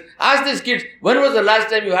parents. Ask these kids, when was the last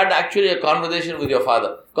time you had actually a conversation with your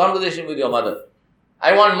father? Conversation with your mother?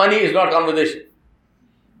 I want money is not conversation.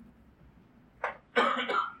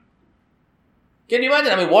 Can you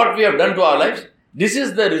imagine? What we have done to our lives? This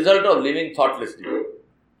is the result of living thoughtlessly.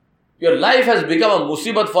 Your life has become a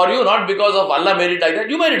musibat for you, not because of Allah made it like that.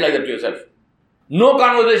 You made it like that to yourself. No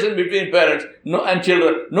conversation between parents and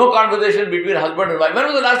children. No conversation between husband and wife. When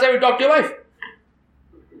was the last time you talked to your wife?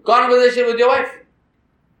 Conversation with your wife.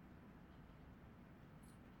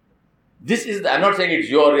 I'm not saying it's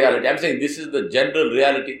your reality. I'm saying this is the general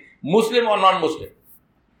reality. Muslim or non-Muslim.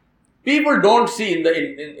 People don't see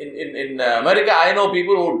in America. I know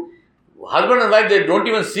people who husband and wife, they don't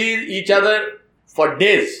even see each other for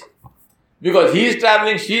days. Because he is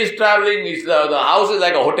traveling, she is traveling, the house is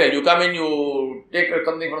like a hotel. You come in, you take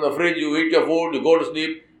something from the fridge, you eat your food, you go to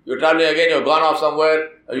sleep, you're traveling again, you're gone off somewhere,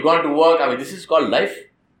 you're gone to work. This is called life.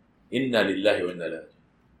 Inna lillahi wa inna ilaihi.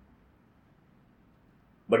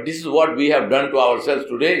 But this is what we have done to ourselves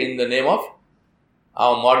today in the name of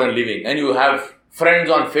our modern living. And you have friends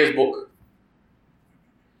on Facebook.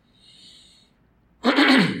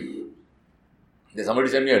 Somebody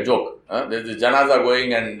sent me a joke. There's this janaza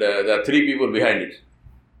going and there are 3 people behind it.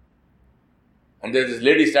 And there's this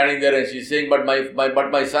lady standing there and she's saying, but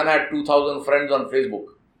my son had 2,000 friends on Facebook.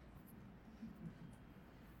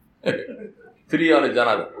 3 on a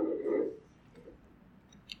janaza.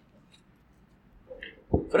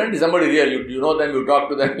 Friend is somebody real. You know them, you talk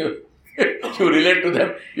to them, you relate to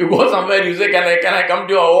them. You go somewhere, you say, can I come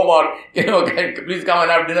to your home or please come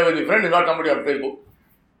and have dinner with me. Friend is not somebody on Facebook.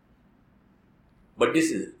 But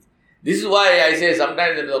this is why I say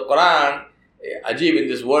sometimes in the Quran, Ajib, in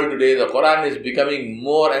this world today, the Quran is becoming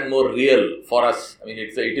more and more real for us.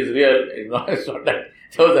 It is real. It's not that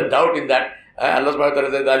there was a doubt in that. Allah subhanahu wa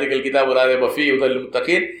ta'ala said, ذَلِكَ الْكِتَابُ لَا رَيْبَ فِيهِ هُدًى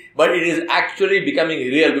لِلْمُتَّقِينَ. But it is actually becoming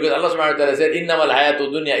real because Allah subhanahu wa ta'ala said, إِنَّمَا الْحَيَاةُ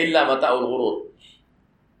الدُّنْيَا إِلَّا مَتَاعُ الْغُرُورِ.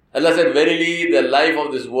 Allah said, verily the life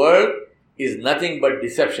of this world is nothing but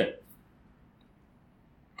deception.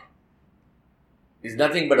 It's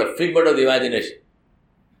nothing but a figment of the imagination.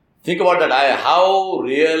 Think about that ayah. How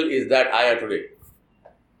real is that ayah today?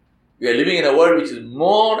 We are living in a world which is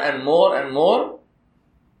more and more and more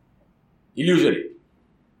illusory.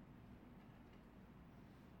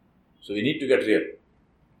 So we need to get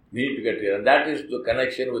real. And that is the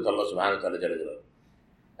connection with Allah subhanahu wa ta'ala.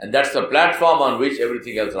 And that's the platform on which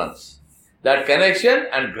everything else runs. That connection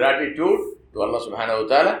and gratitude to Allah subhanahu wa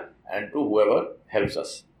ta'ala and to whoever helps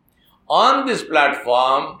us. On this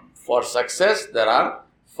platform, for success, there are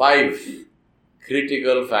 5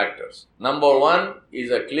 critical factors. Number 1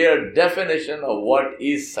 is a clear definition of what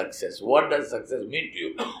is success. What does success mean to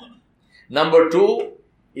you? Number 2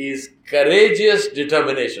 is courageous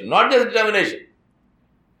determination. Not just determination.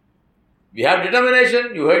 We have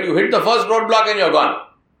determination, you hit the first roadblock and you're gone.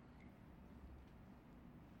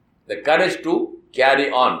 The courage to carry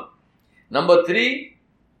on. Number 3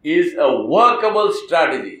 is a workable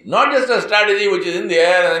strategy. Not just a strategy which is in the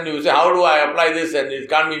air and then you say, how do I apply this and it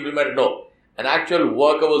can't be implemented? No. An actual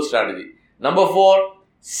workable strategy. Number 4,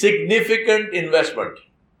 significant investment.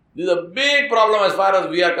 This is a big problem as far as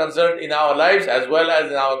we are concerned in our lives as well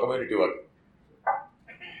as in our community work.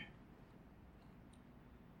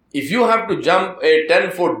 If you have to jump a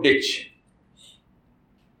 10-foot ditch,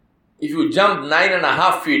 if you jump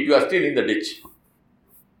 9.5 feet, you are still in the ditch.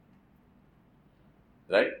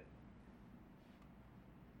 Right?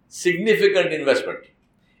 Significant investment.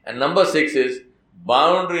 And number 6 is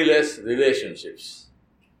boundaryless relationships.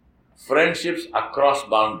 Friendships across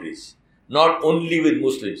boundaries. Not only with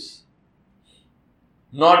Muslims.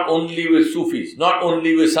 Not only with Sufis. Not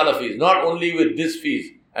only with Salafis. Not only with this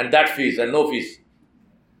fees and that fees and no fees.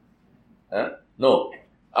 No.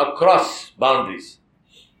 Across boundaries.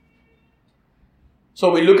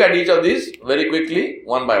 So we look at each of these very quickly,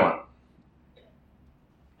 one by one.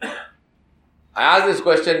 I asked this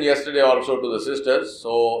question yesterday also to the sisters,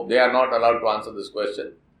 so they are not allowed to answer this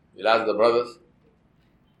question. We'll ask the brothers.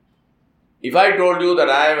 If I told you that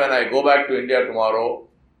when I go back to India tomorrow,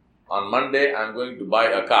 on Monday, I'm going to buy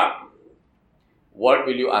a car, what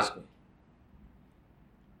will you ask me?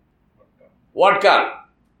 What car?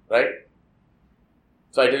 Right?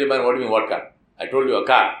 So I tell you, man, what do you mean, what car? I told you a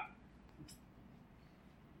car.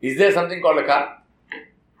 Is there something called a car?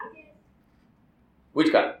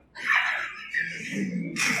 Which car?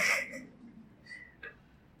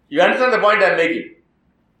 You understand the point I am making?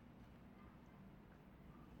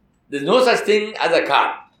 There is no such thing as a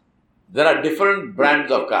car. There are different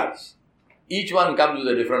brands of cars. Each one comes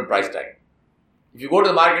with a different price tag. If you go to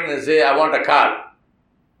the market and say, I want a car,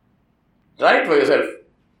 try it for yourself.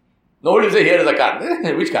 Nobody will say, here is a car.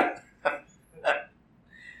 Which car?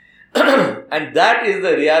 And that is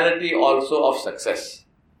the reality also of success.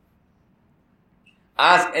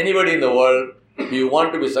 Ask anybody in the world, do you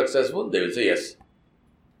want to be successful? They will say yes.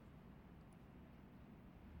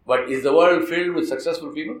 But is the world filled with successful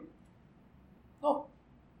people? No.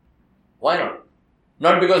 Why not?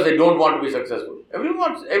 Not because they don't want to be successful. Everyone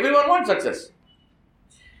wants success.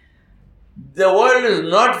 The world is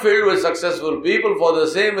not filled with successful people for the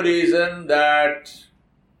same reason that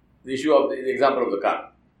the issue of the example of the car.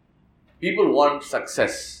 People want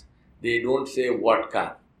success. They don't say what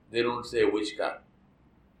car. They don't say which car.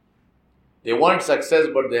 They want success,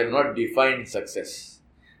 but they have not defined success.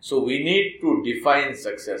 So we need to define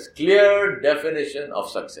success. Clear definition of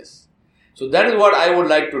success. So that is what I would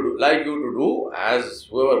like you to do, as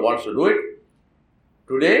whoever wants to do it.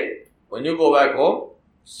 Today, when you go back home,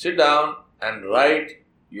 sit down and write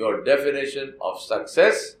your definition of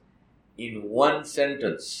success in one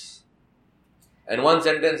sentence. And one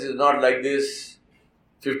sentence is not like this,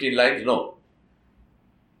 15 lines, no.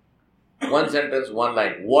 One sentence, one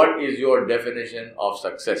line. What is your definition of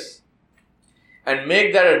success? And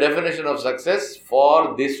make that a definition of success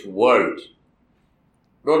for this world.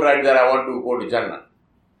 Don't write that I want to go to Jannah.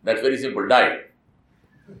 That's very simple. Die.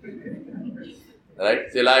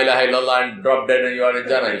 Right? Say La ilaha illallah and drop dead and you are in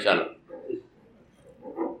Jannah, inshallah.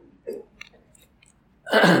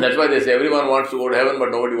 That's why they say everyone wants to go to heaven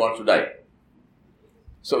but nobody wants to die.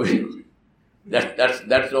 So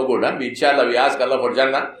that's no good. Huh? Inshallah, we ask Allah for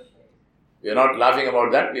Jannah. We are not laughing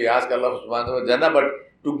about that. We ask Allah subhanahu wa ta'ala for Jannah, but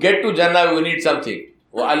to get to Jannah, we need something.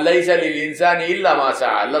 Allah subhanahu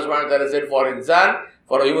wa ta'ala said for insan,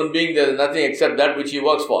 for a human being, there is nothing except that which he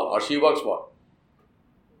works for or she works for.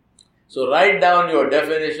 So write down your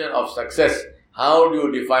definition of success. How do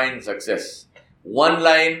you define success? One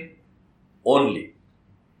line only.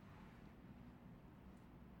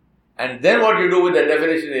 And then what you do with that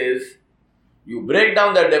definition is, you break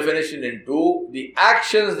down that definition into the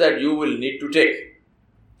actions that you will need to take.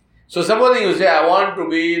 So supposing you say, I want to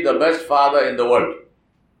be the best father in the world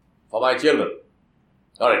for my children.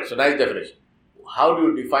 Alright, so nice definition. How do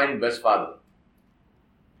you define best father?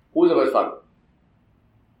 Who is the best father?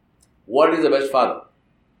 What is the best father?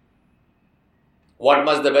 What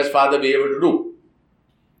must the best father be able to do?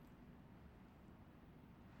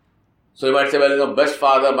 So you might say, well, best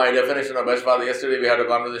father, my definition of best father, yesterday we had a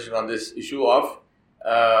conversation on this issue of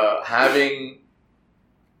having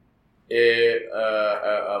a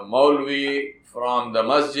Maulvi from the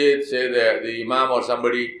masjid, say the imam or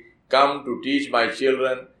somebody, come to teach my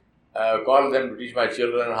children, call them to teach my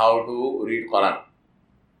children how to read Quran.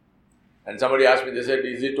 And somebody asked me, they said,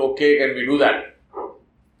 is it okay, can we do that?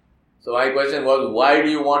 So my question was, why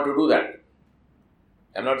do you want to do that?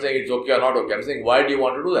 I'm not saying it's okay or not okay, I'm saying, why do you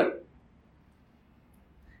want to do that?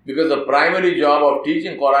 Because the primary job of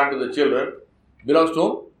teaching Quran to the children belongs to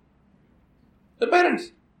whom? The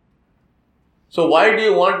parents. So why do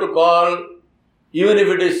you want to call, even if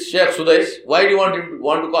it is Sheikh Sudais, why do you want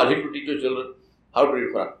to call him to teach your children how to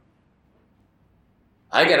read Quran?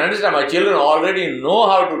 I can understand my children already know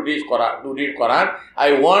how to read Quran.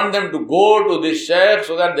 I want them to go to this Sheikh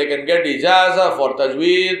so that they can get ijazah for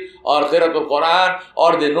tajweed or qiraatul Quran,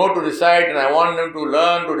 or they know to recite, and I want them to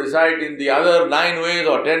learn to recite in the other 9 ways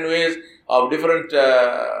or 10 ways of different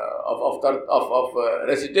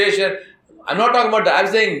recitation. I'm not talking about that.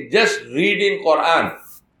 I'm saying just reading Quran.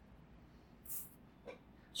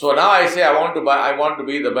 So now I say I want to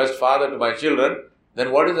be the best father to my children.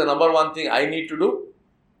 Then what is the number one thing I need to do?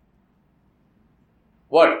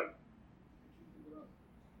 What?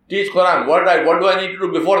 Teach Quran. What do I need to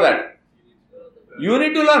do before that? You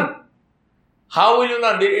need to learn. How will you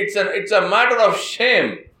learn? It's a matter of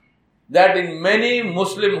shame that in many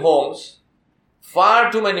Muslim homes,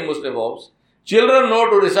 far too many Muslim homes, children know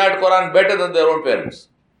to recite Quran better than their own parents.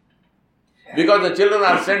 Because the children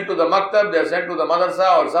are sent to the maktab, they are sent to the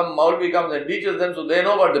madrasa, or some Maulvi comes and teaches them, so they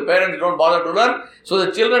know, but the parents don't bother to learn. So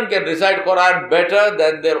the children can recite Quran better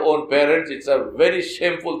than their own parents. It's a very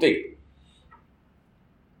shameful thing.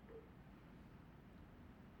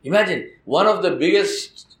 Imagine, one of the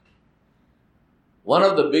biggest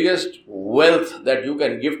wealth that you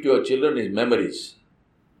can give to your children is memories.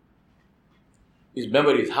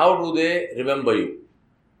 How do they remember you?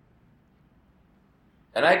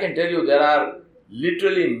 And I can tell you there are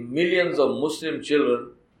literally millions of Muslim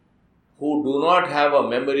children who do not have a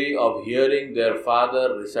memory of hearing their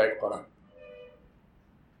father recite Quran.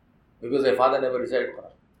 Because their father never recited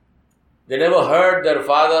Quran. They never heard their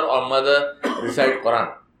father or mother recite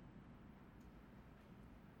Quran.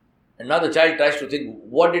 And now the child tries to think,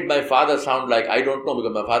 what did my father sound like? I don't know,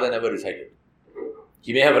 because my father never recited.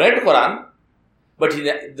 He may have read Quran, but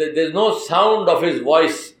there's no sound of his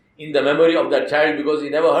voice in the memory of that child because he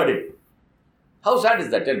never heard it. How sad is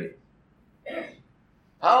that? Tell me.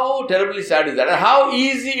 How terribly sad is that? And how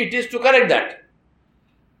easy it is to correct that.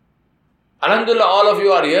 Alhamdulillah, all of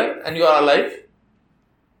you are here and you are alive.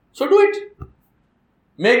 So do it.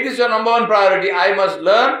 Make this your number one priority. I must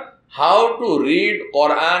learn how to read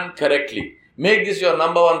Quran correctly. Make this your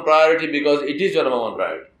number one priority because it is your number one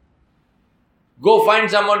priority. Go find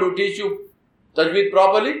someone to teach you tajweed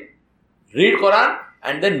properly. Read Quran.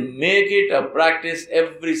 And then make it a practice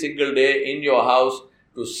every single day in your house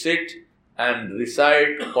to sit and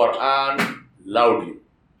recite Quran loudly.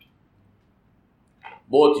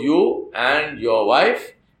 Both you and your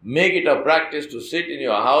wife, make it a practice to sit in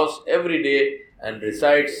your house every day and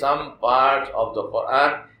recite some part of the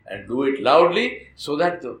Quran and do it loudly so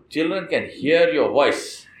that the children can hear your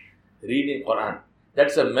voice reading Quran.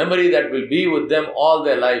 That's a memory that will be with them all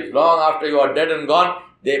their lives. Long after you are dead and gone,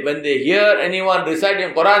 when they hear anyone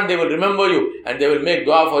reciting Quran, they will remember you and they will make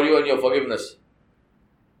dua for you and your forgiveness.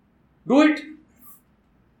 Do it.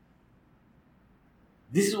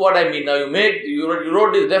 This is what I mean. Now you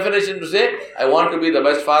wrote this definition to say, I want to be the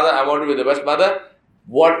best father, I want to be the best mother.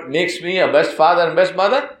 What makes me a best father and best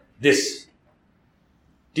mother? This.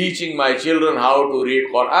 Teaching my children how to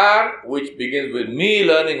read Quran, which begins with me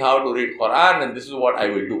learning how to read Quran, and this is what I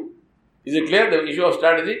will do. Is it clear? The issue of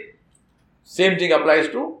strategy? Same thing applies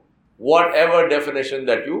to whatever definition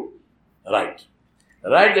that you write.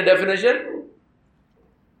 Write the definition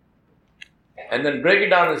and then break it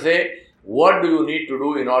down and say, what do you need to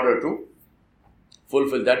do in order to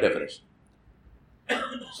fulfill that definition?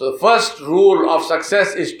 So the first rule of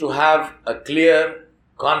success is to have a clear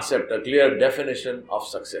concept, a clear definition of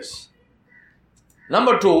success.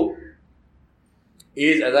 Number 2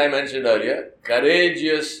 is, as I mentioned earlier,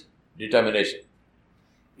 courageous determination.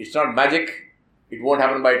 It's not magic. It won't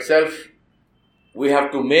happen by itself. We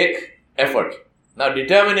have to make effort. Now,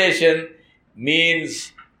 determination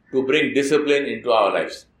means to bring discipline into our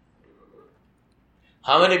lives.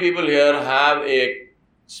 How many people here have a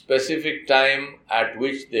specific time at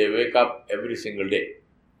which they wake up every single day?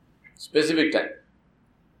 Specific time.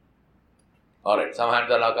 Alright, some hands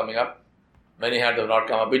are now coming up. Many hands have not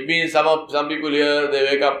come up. Which means some people here, they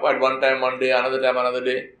wake up at one time one day, another time another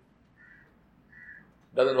day.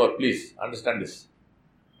 Doesn't work. Please understand this.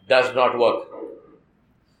 Does not work.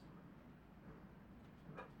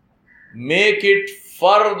 Make it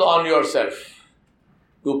fard on yourself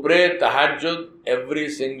to pray tahajjud every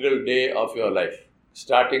single day of your life,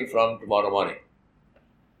 starting from tomorrow morning.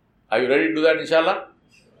 Are you ready to do that, inshallah?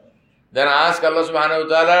 Then ask Allah subhanahu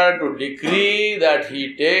wa ta'ala to decree that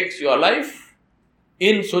He takes your life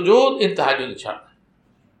in sujood, in tahajjud, inshallah.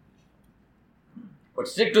 But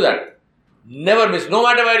stick to that. Never miss, no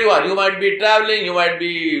matter where you are. You might be traveling,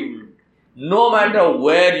 no matter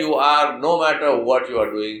where you are, no matter what you are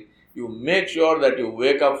doing, you make sure that you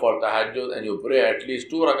wake up for tahajjud and you pray at least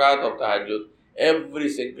 2 rakat of tahajjud every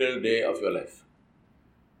single day of your life.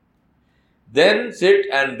 Then sit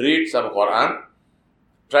and read some Quran.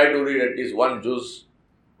 Try to read at least 1 juz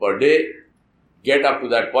per day. Get up to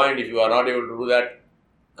that point. If you are not able to do that,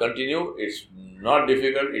 continue. It's not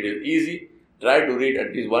difficult. It is easy. Try to read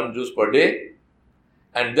at least 1 juz per day.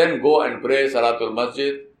 And then go and pray Salatul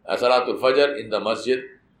Fajr in the masjid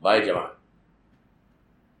by Jama'at.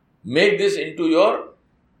 Make this into your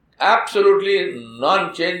absolutely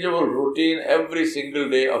non-changeable routine every single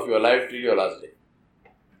day of your life till your last day.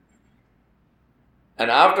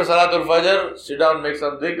 And after Salatul Fajr, sit down, make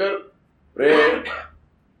some dhikr, pray.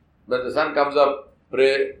 When the sun comes up,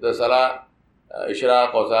 pray the Salah,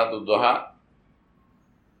 Ishraq or Salatul Duha,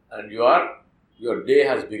 and your day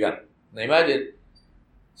has begun. Now imagine,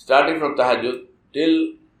 starting from Tahajjud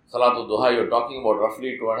till Salatul Duha, you're talking about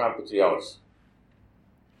roughly 2.5 to 3 hours.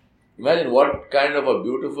 Imagine what kind of a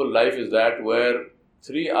beautiful life is that, where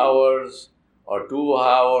 3 hours or 2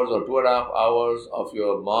 hours or 2.5 hours of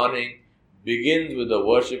your morning begins with the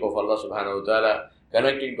worship of Allah subhanahu wa ta'ala,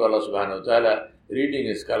 connecting to Allah subhanahu wa ta'ala, reading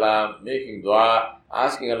His kalam, making dua,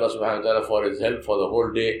 asking Allah subhanahu wa ta'ala for His help for the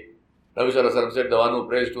whole day. Nabi sallallahu alaihi wasallam said, the one who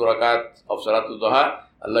prays 2 rakat of Salatul Duha,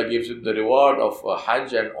 Allah gives him the reward of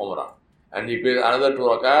Hajj and Umrah. And he prays another 2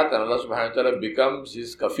 rakat and Allah subhanahu wa ta'ala becomes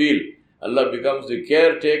his kafil. Allah becomes the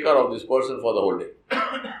caretaker of this person for the whole day.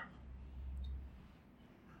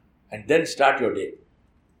 And then start your day.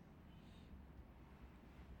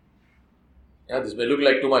 This may look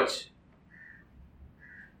like too much.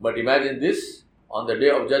 But imagine this on the day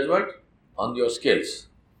of judgment on your scales.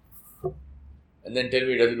 And then tell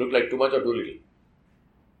me, does it look like too much or too little?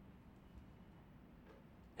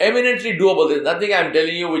 Eminently doable. There is nothing I am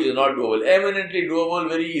telling you which is not doable. Eminently doable,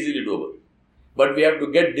 very easily doable. But we have to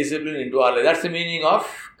get discipline into our life. That's the meaning of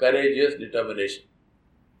courageous determination.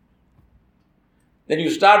 Then you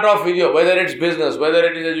start off with your, whether it's business, whether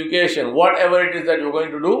it is education, whatever it is that you're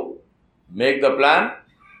going to do, make the plan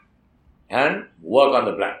and work on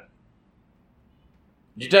the plan.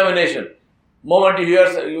 Determination. Moment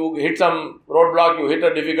you hit some roadblock, you hit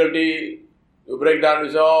a difficulty, you break down,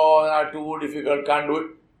 you say, oh, too difficult, can't do it.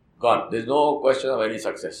 Gone. There's no question of any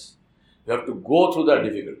success. You have to go through that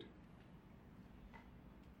difficulty.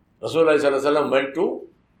 Rasulullah sallallahu alaihi wasallam went to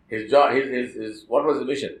his job, what was his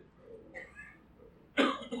mission?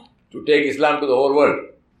 To take Islam to the whole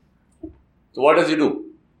world. So what does he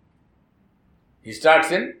do? He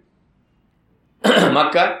starts in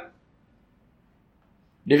Makkah,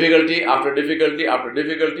 difficulty after difficulty after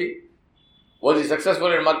difficulty. Was he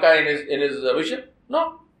successful in Makkah in his mission?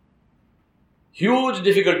 No. Huge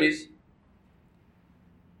difficulties.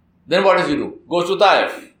 Then what does he do? Goes to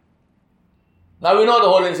Taif. Now we know the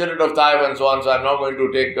whole incident of Taif and so on, so I'm not going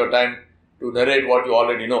to take your time to narrate what you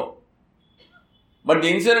already know. But the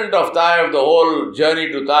incident of Taif, the whole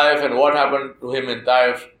journey to Taif and what happened to him in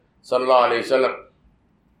Taif, sallallahu alaihi wasallam,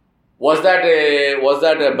 was that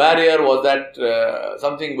a barrier? Was that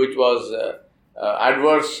something which was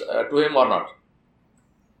adverse to him or not?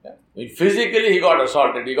 Yeah. I mean, physically he got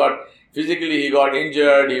assaulted. He got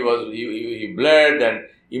injured. He bled, and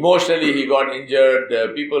emotionally he got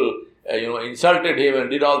injured. People insulted him and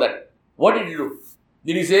did all that. What did he do?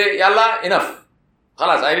 Did he say, Ya Allah, enough.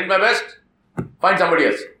 Khalas, I did my best. Find somebody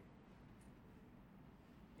else.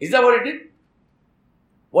 Is that what he did?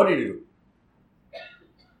 What did he do?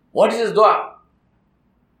 What is his dua?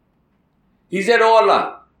 He said, Oh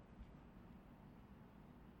Allah,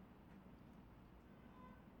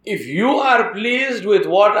 if you are pleased with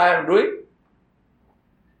what I am doing,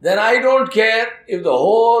 then I don't care if the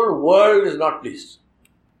whole world is not pleased.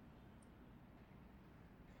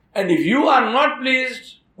 And if you are not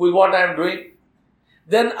pleased with what I am doing,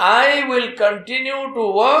 then I will continue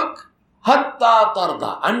to work hatta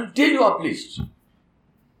tarda, until you are pleased.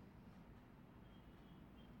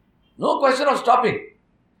 No question of stopping.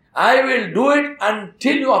 I will do it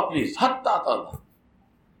until you are pleased. Hatta tarda.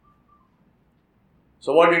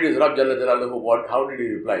 So what did his Rabb Jalla Jalaluhu, how did he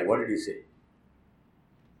reply? What did he say?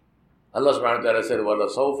 Allah subhanahu wa ta'ala said,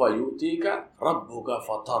 وَلَسَوْفَ يُؤْتِيكَ رَبُّكَ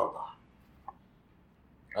فَتَرْضَى.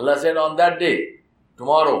 Allah said, on that day,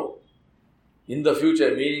 tomorrow, in the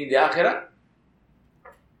future, meaning the Akhirah,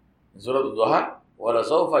 in Surah Al-Duha,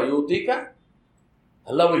 وَلَسَوْفَ يُؤْتِيكَ,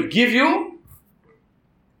 Allah will give you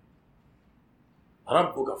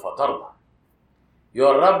رَبُّكَ فَتَرْضَى.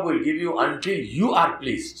 Your Rabb will give you until you are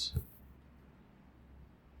pleased.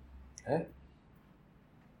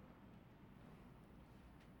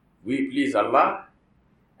 We please Allah,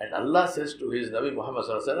 and Allah says to His Nabi Muhammad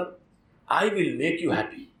sallallahu alaihi wasallam, I will make you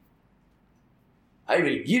happy. I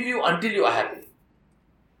will give you until you are happy.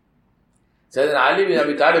 Sayyidina Ali bin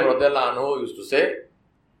Abi Talib radiallahu anhu used to say,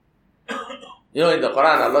 in the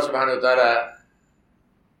Quran, Allah subhanahu wa ta'ala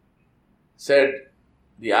said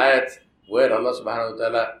the ayat where Allah subhanahu wa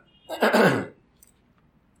ta'ala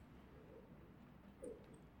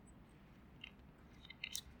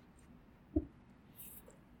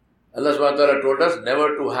Allah subhanahu wa ta'ala told us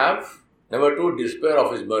never to despair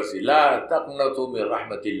of His mercy. La taqnatu min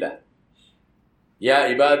rahmatillah. Ya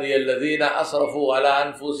ibadiy alladhina asrafu ala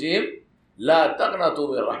anfusihim la taqnatu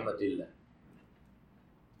min rahmatillah.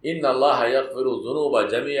 Inna Allah yaghfiru dhunuba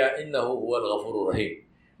jami'a innahu huwal ghafurur rahim.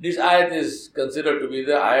 This ayat is considered to be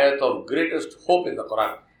the ayat of greatest hope in the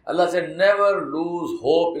Quran. Allah said, never lose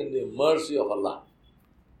hope in the mercy of Allah.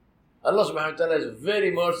 Allah subhanahu wa ta'ala is very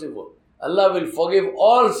merciful. Allah will forgive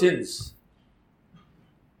all sins.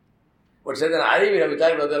 But Sayyidina Ali bin Abi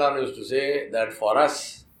Talib radiallahu anhu used to say that for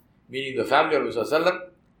us, meaning the family of Rasulullah,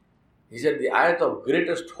 he said the ayat of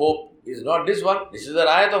greatest hope is not this one. This is the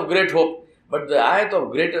ayat of great hope. But the ayat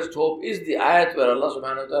of greatest hope is the ayat where Allah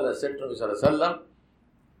subhanahu wa ta'ala said to Rasulullah,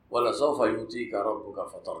 وَلَسَوْفَ يُؤْتِيكَ رَبُّكَ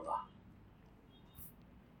فَتَرْضَى.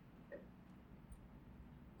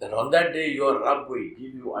 That on that day your Rabb will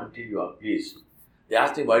give you until you are pleased. They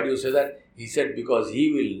asked him, why do you say that? He said, because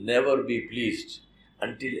He will never be pleased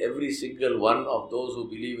until every single one of those who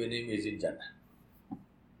believe in Him is in Jannah.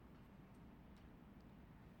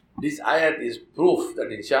 This ayat is proof that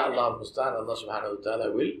insha'Allah al-Mustan, Allah subhanahu wa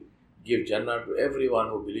ta'ala will give Jannah to everyone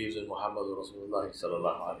who believes in Muhammad Rasulullah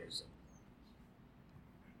sallallahu alayhi wa sallam.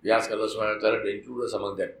 We ask Allah subhanahu wa ta'ala to include us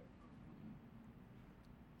among them.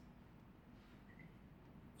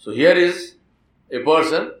 So here is a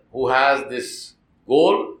person who has this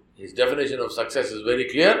goal. His definition of success is very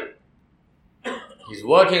clear. He's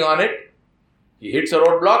working on it. He hits a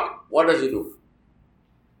roadblock. What does he do?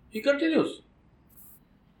 He continues.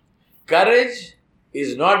 Courage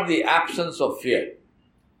is not the absence of fear.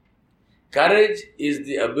 Courage is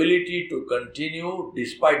the ability to continue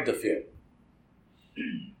despite the fear.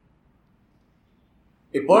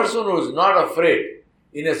 A person who is not afraid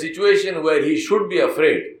in a situation where he should be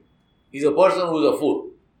afraid is a person who is a fool.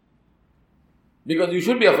 Because you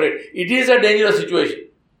should be afraid. It is a dangerous situation.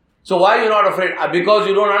 So why are you not afraid? Because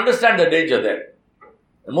you don't understand the danger there.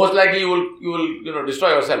 And most likely you will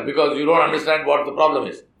destroy yourself because you don't understand what the problem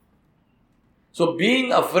is. So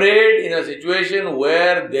being afraid in a situation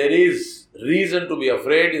where there is reason to be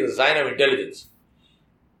afraid is a sign of intelligence.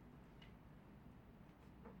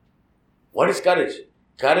 What is courage?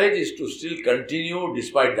 Courage is to still continue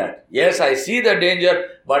despite that. Yes, I see the danger,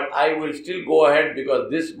 but I will still go ahead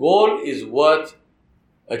because this goal is worth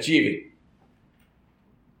achieving.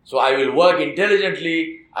 So I will work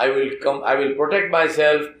intelligently, I will protect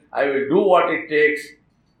myself, I will do what it takes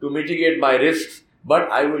to mitigate my risks,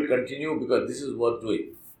 but I will continue because this is worth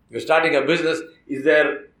doing. You're starting a business, is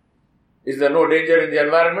there no danger in the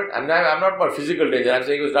environment? I'm not about physical danger. I'm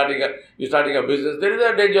saying you're starting a business. There is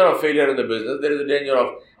a danger of failure in the business. There is a danger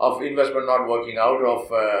of investment not working out,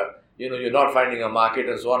 of you're not finding a market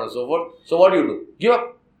and so on and so forth. So what do? Give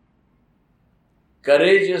up.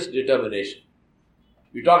 Courageous determination.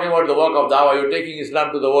 You're talking about the work of dawah. You're taking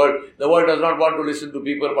Islam to the world. The world does not want to listen to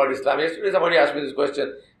people about Islam. Yesterday somebody asked me this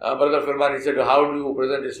question. Brother Firman, he said, how do you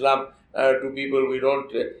present Islam to people? We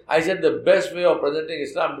don't. I said the best way of presenting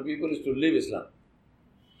Islam to people is to live Islam.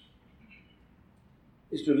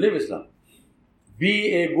 Is to live Islam.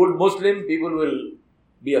 Be a good Muslim, people will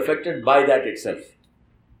be affected by that itself.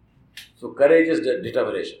 So courageous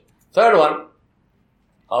determination. Third one,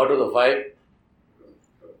 out of the 5,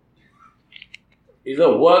 is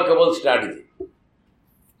a workable strategy.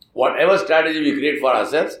 Whatever strategy we create for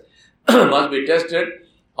ourselves must be tested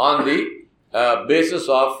on the basis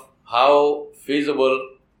of how feasible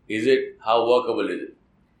is it, how workable is it.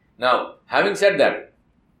 Now, having said that,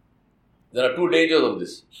 there are 2 dangers of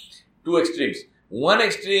this, 2 extremes. One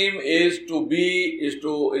extreme is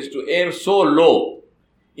to aim so low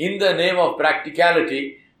in the name of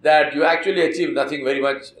practicality that you actually achieve nothing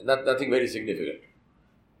very significant.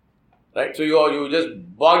 Right? So you just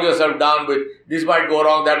bog yourself down with this might go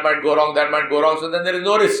wrong, that might go wrong, that might go wrong. So then there is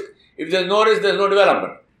no risk. If there is no risk, there is no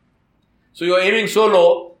development. So you are aiming so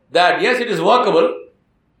low that yes, it is workable.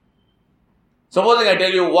 Supposing I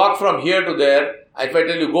tell you walk from here to there, if I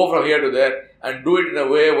tell you go from here to there and do it in a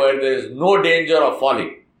way where there is no danger of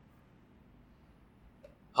falling,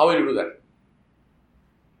 how will you do that?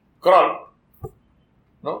 Crawl.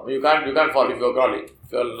 No, you can't fall if you are crawling.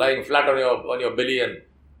 If you are lying flat on your belly and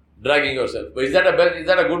dragging yourself. But is that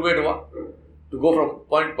a good way to walk? To go from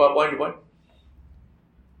point to point?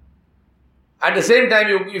 At the same time,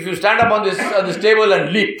 if you stand up on this table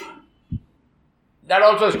and leap, that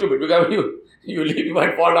also is stupid, because when you leap, you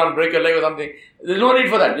might fall down, break your leg or something. There's no need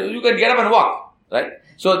for that. You can get up and walk, right?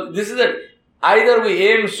 So this is either we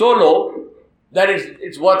aim so low that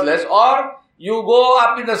it's worthless, or you go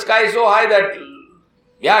up in the sky so high that,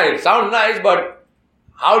 yeah, it sounds nice, but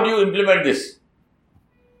how do you implement this?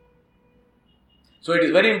 So it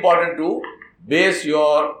is very important to base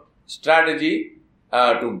your strategy,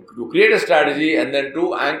 to create a strategy, and then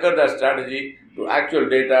to anchor that strategy to actual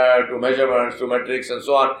data, to measurements, to metrics and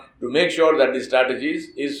so on, to make sure that the strategy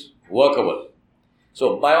is workable.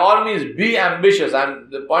 So by all means, be ambitious. And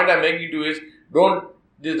the point I'm making to you is,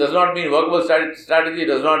 this does not mean workable strategy,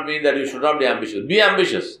 does not mean that you should not be ambitious. Be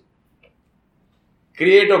ambitious.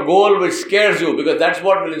 Create a goal which scares you, because that's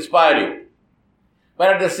what will inspire you.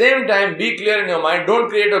 But at the same time, be clear in your mind. Don't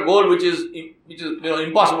create a goal which is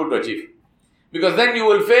impossible to achieve, because then you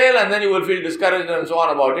will fail and then you will feel discouraged and so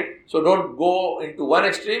on about it. So don't go into one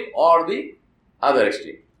extreme or the other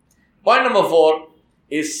extreme. Point number 4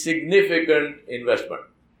 is significant investment.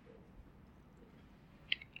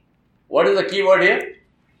 What is the key word here?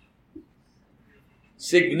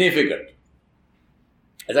 Significant.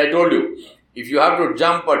 As I told you, if you have to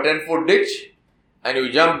jump a 10-foot ditch and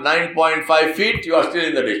you jump 9.5 feet, you are still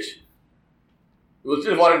in the ditch. You will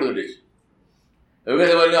still fall into the ditch. You can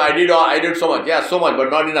say, well, I did so much. Yeah, so much, but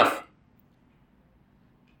not enough.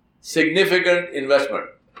 Significant investment.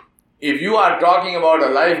 If you are talking about a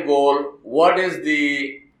life goal, what is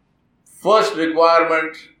the first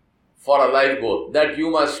requirement for a life goal? That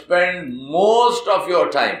you must spend most of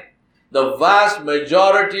your time. The vast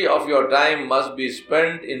majority of your time must be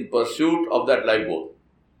spent in pursuit of that life goal.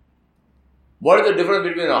 What is the difference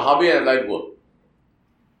between a hobby and a life goal?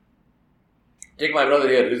 Take my brother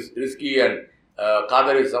here, Rizki, and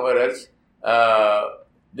Kader is somewhere else.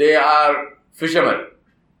 They are fishermen.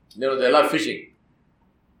 They love fishing.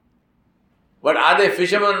 But are they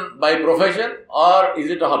fishermen by profession, or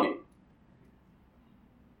is it a hobby?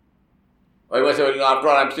 Or you might say, well, after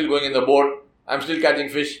all, I'm still going in the boat, I'm still catching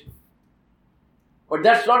fish. But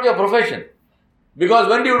that's not your profession. Because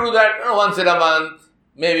when do you do that? Once in a month,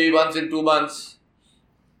 maybe once in 2 months.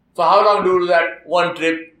 For how long do you do that? One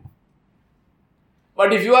trip.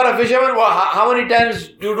 But if you are a fisherman, how many times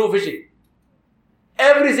do you do fishing?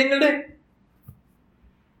 Every single day.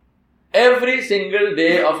 Every single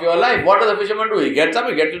day of your life. What does a fisherman do? He gets up,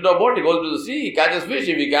 he gets into a boat, he goes to the sea, he catches fish.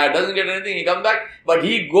 If he doesn't get anything, he comes back. But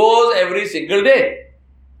he goes every single day.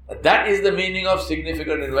 That is the meaning of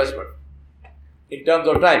significant investment in terms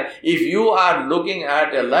of time. If you are looking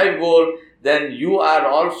at a life goal, then you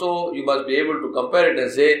must be able to compare it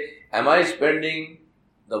and say, am I spending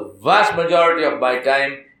the vast majority of my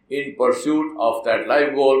time in pursuit of that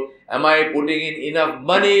life goal? Am I putting in enough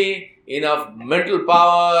money, enough mental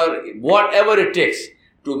power, whatever it takes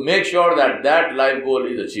to make sure that that life goal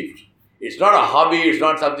is achieved? It's not a hobby, it's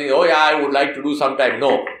not something, oh yeah, I would like to do sometime.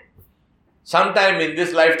 No. Sometime in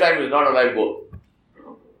this lifetime is not a life goal.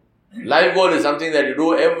 Life goal is something that you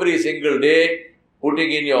do every single day,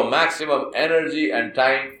 putting in your maximum energy and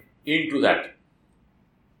time into that.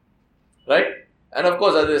 Right? And of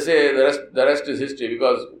course, as they say, the rest is history,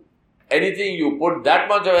 because anything you put that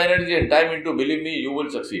much of energy and time into, believe me, you will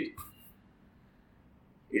succeed.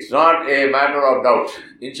 It's not a matter of doubt.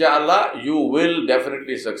 Inshallah, you will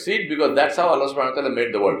definitely succeed, because that's how Allah subhanahu wa ta'ala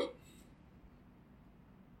made the world.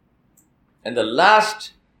 And the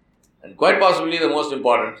last, and quite possibly the most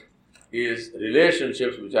important, is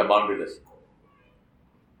relationships which are boundaryless.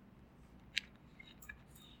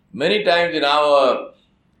 Many times in our,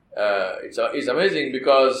 it's amazing,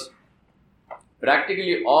 because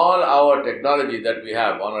practically all our technology that we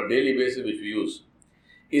have on a daily basis which we use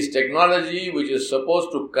is technology which is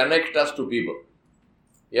supposed to connect us to people.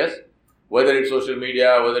 Yes? Whether it's social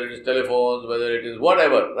media, whether it is telephones, whether it is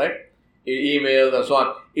whatever, right? Emails and so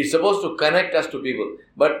on. It's supposed to connect us to people.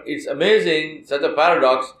 But it's amazing, such a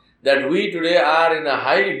paradox, that we today are in a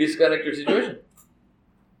highly disconnected situation.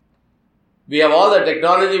 We have all the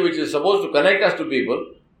technology which is supposed to connect us to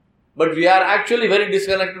people, but we are actually very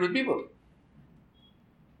disconnected with people.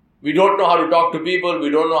 We don't know how to talk to people,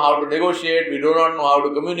 we don't know how to negotiate, we do not know how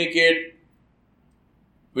to communicate,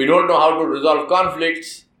 we don't know how to resolve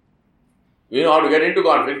conflicts, we know how to get into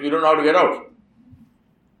conflicts, we don't know how to get out.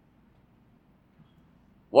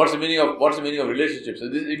 What's the meaning of relationships? So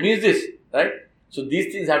it means this, right? So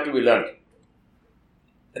these things have to be learned.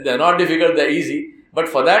 And they're not difficult, they're easy. But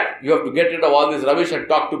for that, you have to get rid of all this rubbish and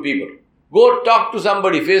talk to people. Go talk to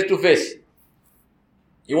somebody face to face.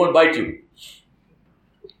 He won't bite you.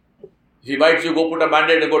 If he bites you, go put a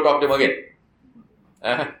band-aid and go talk to him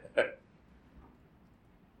again.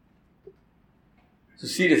 So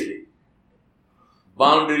seriously,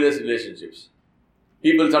 boundaryless relationships.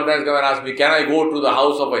 People sometimes come and ask me, can I go to the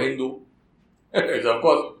house of a Hindu? I say, of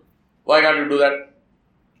course. Why can't you do that?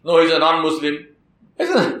 No, he's a non-Muslim. I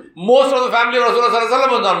said, most of the family of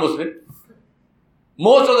Rasulullah was non-Muslim.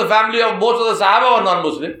 Most of the family of most of the Sahaba were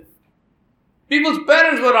non-Muslim. People's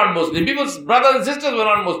parents were non-Muslim. People's brothers and sisters were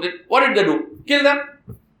non-Muslim. What did they do? Kill them.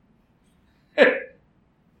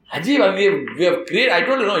 Ajib, we have created, I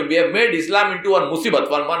told you, no, we have made Islam into one musibat,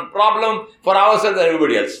 one problem for ourselves and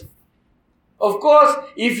everybody else. Of course,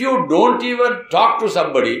 if you don't even talk to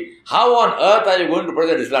somebody, how on earth are you going to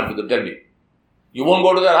present Islam to them? Tell me. You won't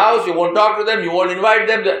go to their house, you won't talk to them, you won't invite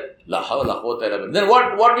them. Then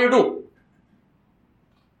what do you do?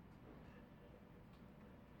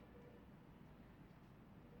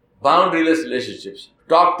 Boundaryless relationships.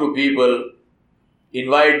 Talk to people,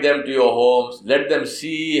 invite them to your homes, let them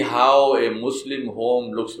see how a Muslim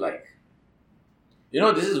home looks like. You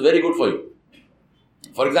know, this is very good for you.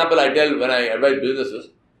 For example, I tell when I advise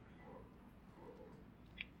businesses,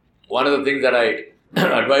 one of the things that I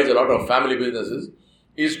advise a lot of family businesses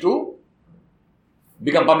is to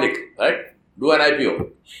become public, right? Do an IPO.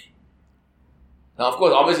 Now, of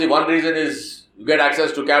course, obviously one reason is you get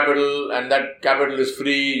access to capital and that capital is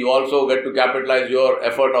free. You also get to capitalize your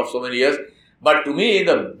effort of so many years. But to me,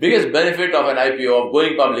 the biggest benefit of an IPO, of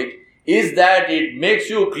going public, is that it makes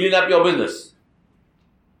you clean up your business.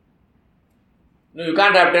 No, you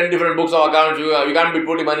can't have 10 different books of accounts. You can't be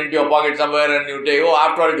putting money into your pocket somewhere and you take,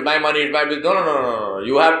 after all, it's my money, it's my business. No.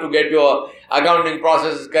 You have to get your accounting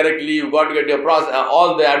processes correctly. You've got to get your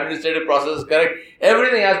all the administrative processes correct.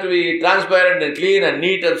 Everything has to be transparent and clean and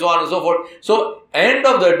neat and so on and so forth. So, end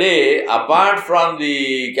of the day, apart from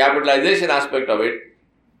the capitalization aspect of it,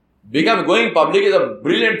 going public is a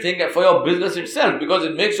brilliant thing for your business itself because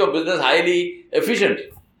it makes your business highly efficient.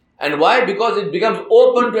 And why? Because it becomes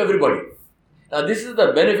open to everybody. Now, this is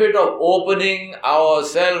the benefit of opening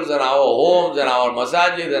ourselves and our homes and our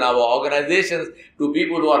masajid and our organizations to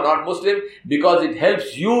people who are not Muslim because it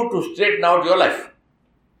helps you to straighten out your life.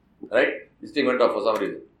 Right? This thing went off for some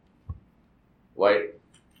reason. Why?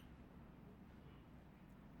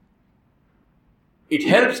 It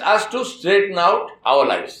helps us to straighten out our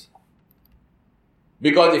lives.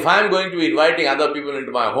 Because if I am going to be inviting other people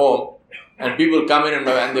into my home and people come in and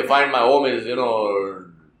they find my home is,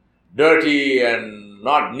 dirty and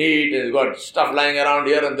not neat and it's got stuff lying around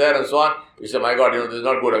here and there and so on, we say, my God, this is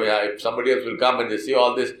not good. I mean, if somebody else will come and they see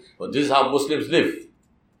all this, this is how Muslims live.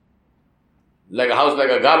 Like a house, like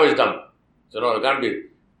a garbage dump. So no, it can't be.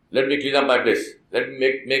 Let me clean up my place. Let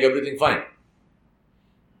me make everything fine.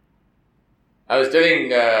 I was telling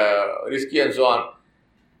Rizki and so on,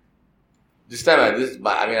 this time, I've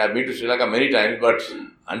been to Sri Lanka many times, but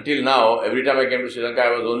until now, every time I came to Sri Lanka,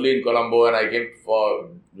 I was only in Colombo and I came for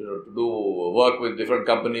to do work with different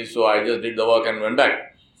companies, so I just did the work and went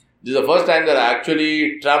back. This is the first time that I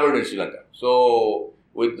actually traveled in Sri Lanka. So,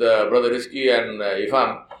 with Brother Rizki and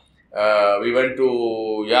Ifam, we went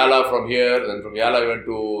to Yala from here, then from Yala we went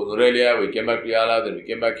to Nurelia, we came back to Yala, then we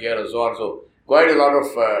came back here and so on. So, quite a lot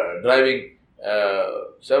of driving,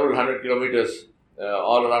 several hundred kilometers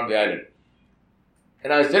all around the island.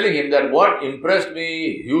 And I was telling him that what impressed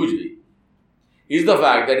me hugely is the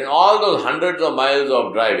fact that in all those hundreds of miles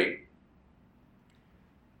of driving,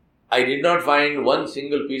 I did not find one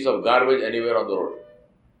single piece of garbage anywhere on the road.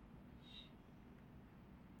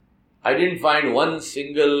 I didn't find one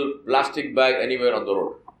single plastic bag anywhere on the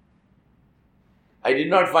road. I did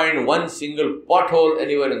not find one single pothole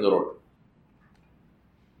anywhere in the road.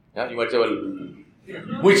 Yeah, you might say, well,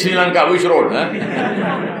 which Sri Lanka, which road? Huh?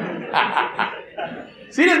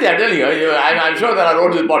 Seriously, I'm telling you, I'm sure there are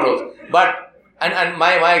roads with potholes. But, and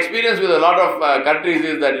my experience with a lot of countries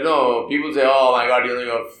is that, people say, oh my God,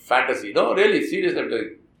 your fantasy. No, really, seriously, I'm telling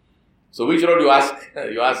you. So which road you ask?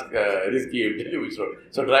 You ask Rizki, he'll tell you which road.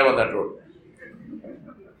 So drive on that road.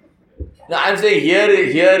 Now I'm saying here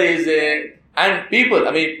is a, and people,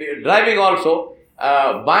 driving also,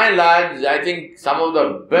 by and large, I think some of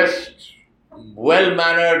the best,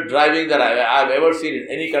 well-mannered driving that I've ever seen in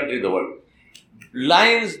any country in the world.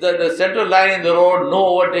 Lines, the central line in the road,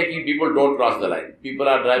 no overtaking, people don't cross the line. People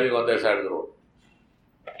are driving on their side of the road.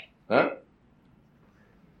 Huh?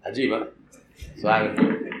 Ajib, huh? So I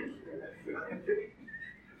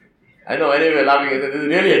know, anyway, laughing, this is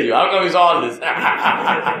really Ajib. How come we saw all this?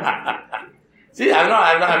 See, I'm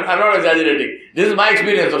not exaggerating. This is my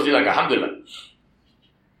experience of Sri Lanka, alhamdulillah.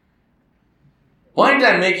 Point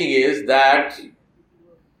I'm making is that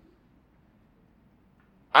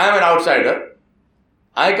I am an outsider.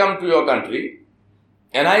 I come to your country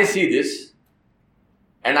and I see this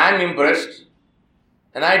and I'm impressed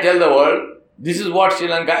And I tell the world, this is what Sri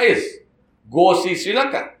Lanka is. Go see Sri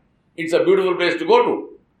Lanka. It's a beautiful place to go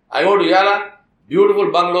to. I go to Yala,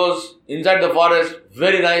 beautiful bungalows inside the forest,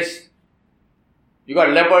 very nice. You got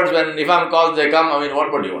leopards, when Ifam calls, they come. I mean,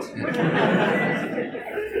 what do you want?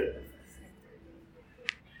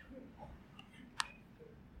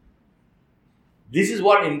 This is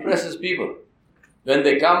what impresses people when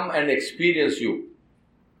they come and experience you.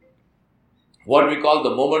 What we call the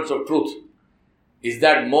moments of truth is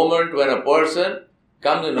that moment when a person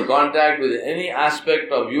comes into contact with any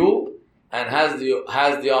aspect of you and has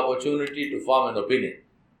the opportunity to form an opinion.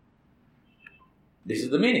 This is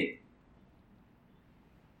the meaning.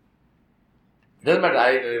 It doesn't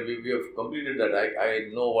matter, we have completed that. I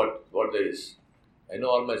know what there is. I know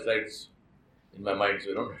all my slides in my mind, so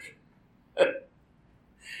you don't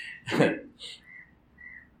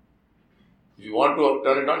If you want to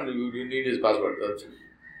turn it on, you need his password.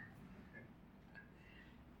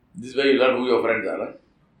 This is where you learn who your friends are. Huh?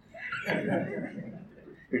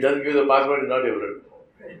 If it doesn't give the password, it's not your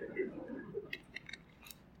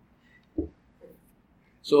friend.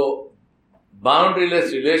 So,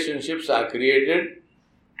 boundaryless relationships are created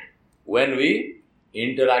when we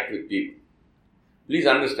interact with people. Please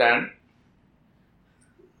understand,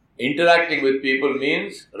 interacting with people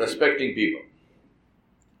means respecting people.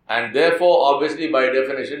 And therefore, obviously, by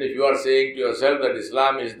definition, if you are saying to yourself that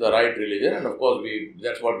Islam is the right religion, and of course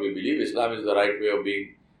that's what we believe, Islam is the right way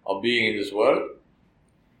of being in this world,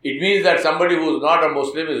 it means that somebody who is not a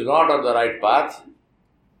Muslim is not on the right path,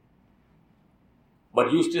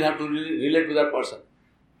 but you still have to relate with that person.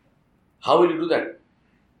 How will you do that?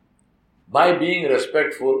 By being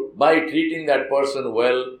respectful, by treating that person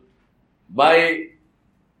well, by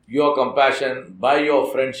your compassion, by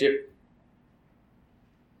your friendship.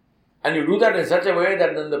 And you do that in such a way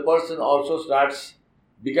that then the person also starts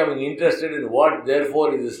becoming interested in what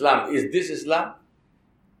therefore is Islam. Is this Islam?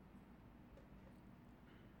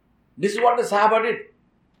 This is what the Sahaba did.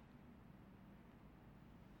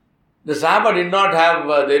 The Sahaba did not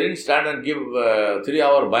have, they didn't stand and give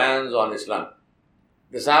 3-hour bayans on Islam.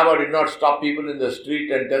 The Sahaba did not stop people in the street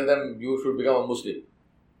and tell them you should become a Muslim.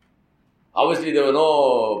 Obviously there were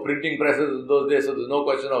no printing presses in those days, so there's no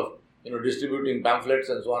question of distributing pamphlets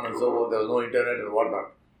and so on and so forth. There was no internet and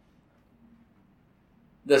whatnot.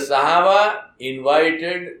 The Sahaba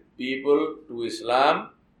invited people to Islam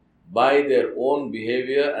by their own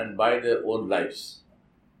behavior and by their own lives.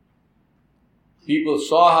 People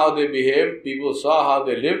saw how they behaved, people saw how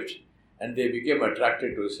they lived, and they became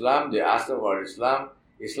attracted to Islam. They asked them about Islam.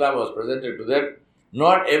 Islam was presented to them.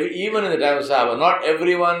 Even in the time of Sahaba, not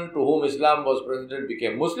everyone to whom Islam was presented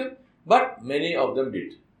became Muslim, but many of them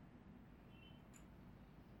did.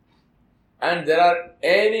 And there are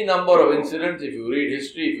any number of incidents, if you read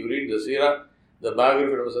history, if you read the Seerah, the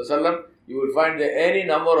biography of Rasulullah, you will find there any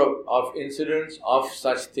number of incidents of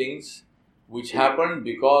such things which happened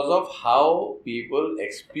because of how people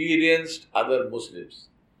experienced other Muslims.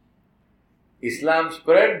 Islam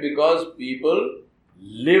spread because people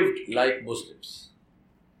lived like Muslims.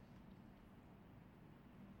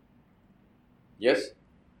 Yes?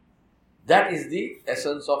 That is the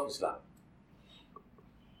essence of Islam.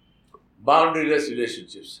 Boundaryless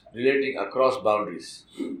relationships, relating across boundaries.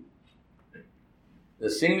 The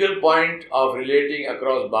single point of relating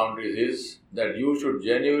across boundaries is that you should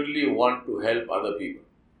genuinely want to help other people.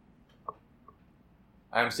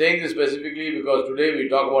 I am saying this specifically because today we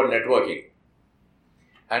talk about networking.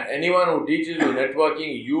 And anyone who teaches you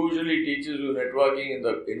networking usually teaches you networking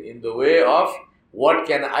in the way of what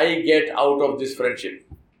can I get out of this friendship.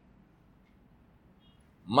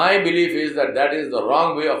 My belief is that is the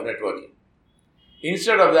wrong way of networking.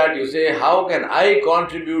 Instead of that, you say, how can I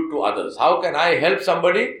contribute to others? How can I help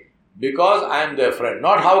somebody because I am their friend?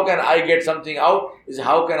 Not how can I get something out, is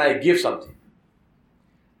how can I give something?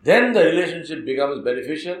 Then the relationship becomes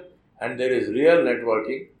beneficial and there is real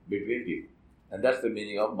networking between people. And that's the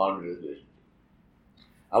meaning of boundaryless relationship.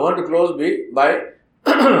 I want to close by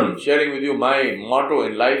sharing with you my motto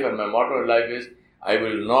in life, and my motto in life is, I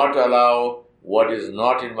will not allow what is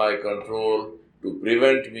not in my control to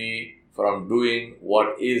prevent me from doing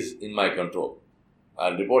what is in my control.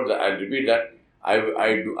 I'll repeat that. I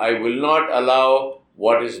will not allow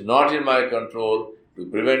what is not in my control to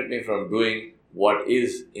prevent me from doing what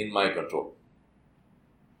is in my control.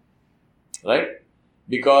 Right?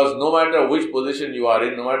 Because no matter which position you are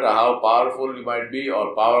in, no matter how powerful you might be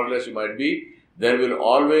or powerless you might be, there will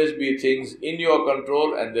always be things in your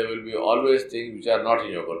control and there will be always things which are not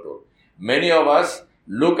in your control. Many of us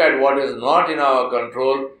look at what is not in our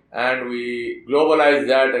control and we globalize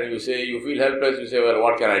that, and you feel helpless, you say, well,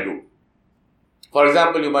 what can I do? For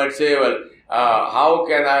example, you might say, well, how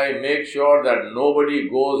can I make sure that nobody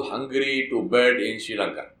goes hungry to bed in Sri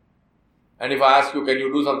Lanka? And if I ask you, can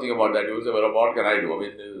you do something about that? You will say, well, what can I do? I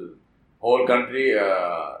mean, the whole country,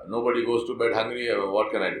 nobody goes to bed hungry.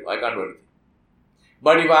 What can I do? I can't do anything.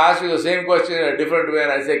 But if I ask you the same question in a different way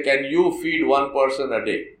and I say, can you feed one person a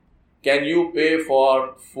day? Can you pay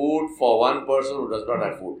for food for one person who does not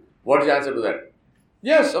have food? What is the answer to that?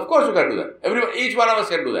 Yes, of course you can do that. Each one of us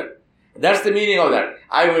can do that. That's the meaning of that.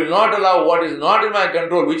 I will not allow what is not in my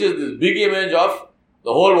control, which is this big image of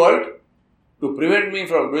the whole world, to prevent me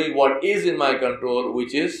from doing what is in my control,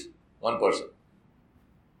 which is one person.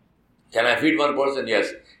 Can I feed one person?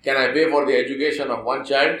 Yes. Can I pay for the education of one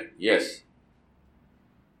child? Yes.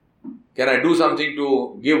 Can I do something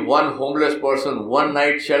to give one homeless person one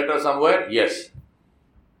night shelter somewhere? Yes.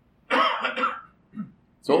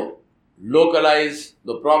 So, localize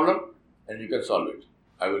the problem and you can solve it.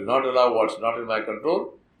 I will not allow what's not in my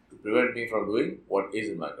control to prevent me from doing what is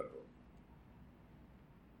in my control.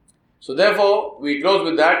 So therefore, we close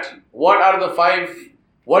with that. What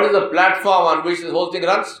is the platform on which this whole thing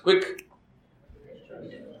runs? Quick.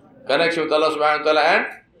 Connection with Allah subhanahu wa ta'ala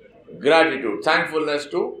and gratitude, thankfulness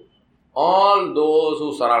to all those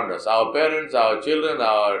who surround us, our parents, our children,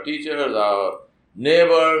 our teachers, our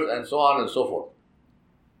neighbors, and so on and so forth.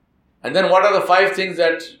 And then what are the 5 things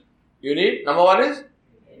that you need? Number 1 is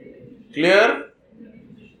clear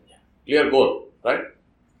goal, right?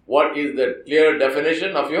 What is the clear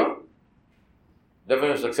definition of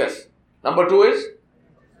success? Number 2 is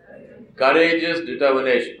courageous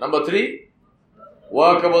determination. Number 3,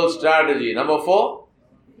 workable strategy. Number 4,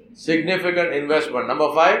 significant investment.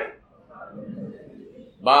 Number 5,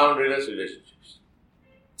 boundaryless relationships.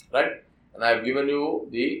 Right? And I have given you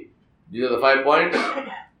these are the 5 points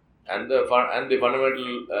and the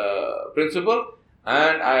fundamental principle,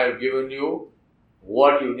 and I have given you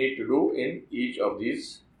what you need to do in each of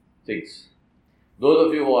these things. Those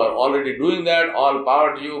of you who are already doing that, all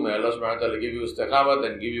power to you. May Allah subhanahu wa ta'ala give you istiqamat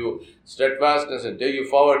and give you steadfastness and take you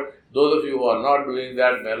forward. Those of you who are not doing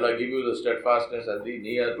that, may Allah give you the steadfastness and the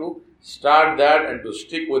niyyah to start that and to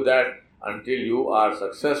stick with that until you are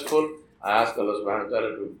successful. I ask Allah subhanahu wa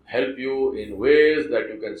ta'ala to help you in ways that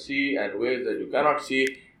you can see and ways that you cannot see,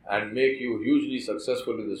 and make you hugely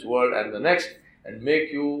successful in this world and the next, and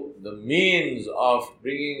make you the means of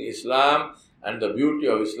bringing Islam and the beauty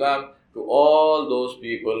of Islam to all those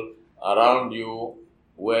people around you,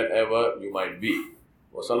 wherever you might be.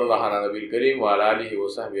 Wa sallallahu ala nabiyil kareem wa ala alihi wa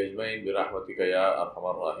sahbihi ajma'in bi rahmatika ya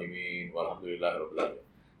arhamar rahimin walhamdulillahi rabbil alamin.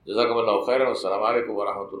 Jazakumullahu khairan. Wassalamu alaikum wa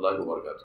rahmatullahi wa barakatuh.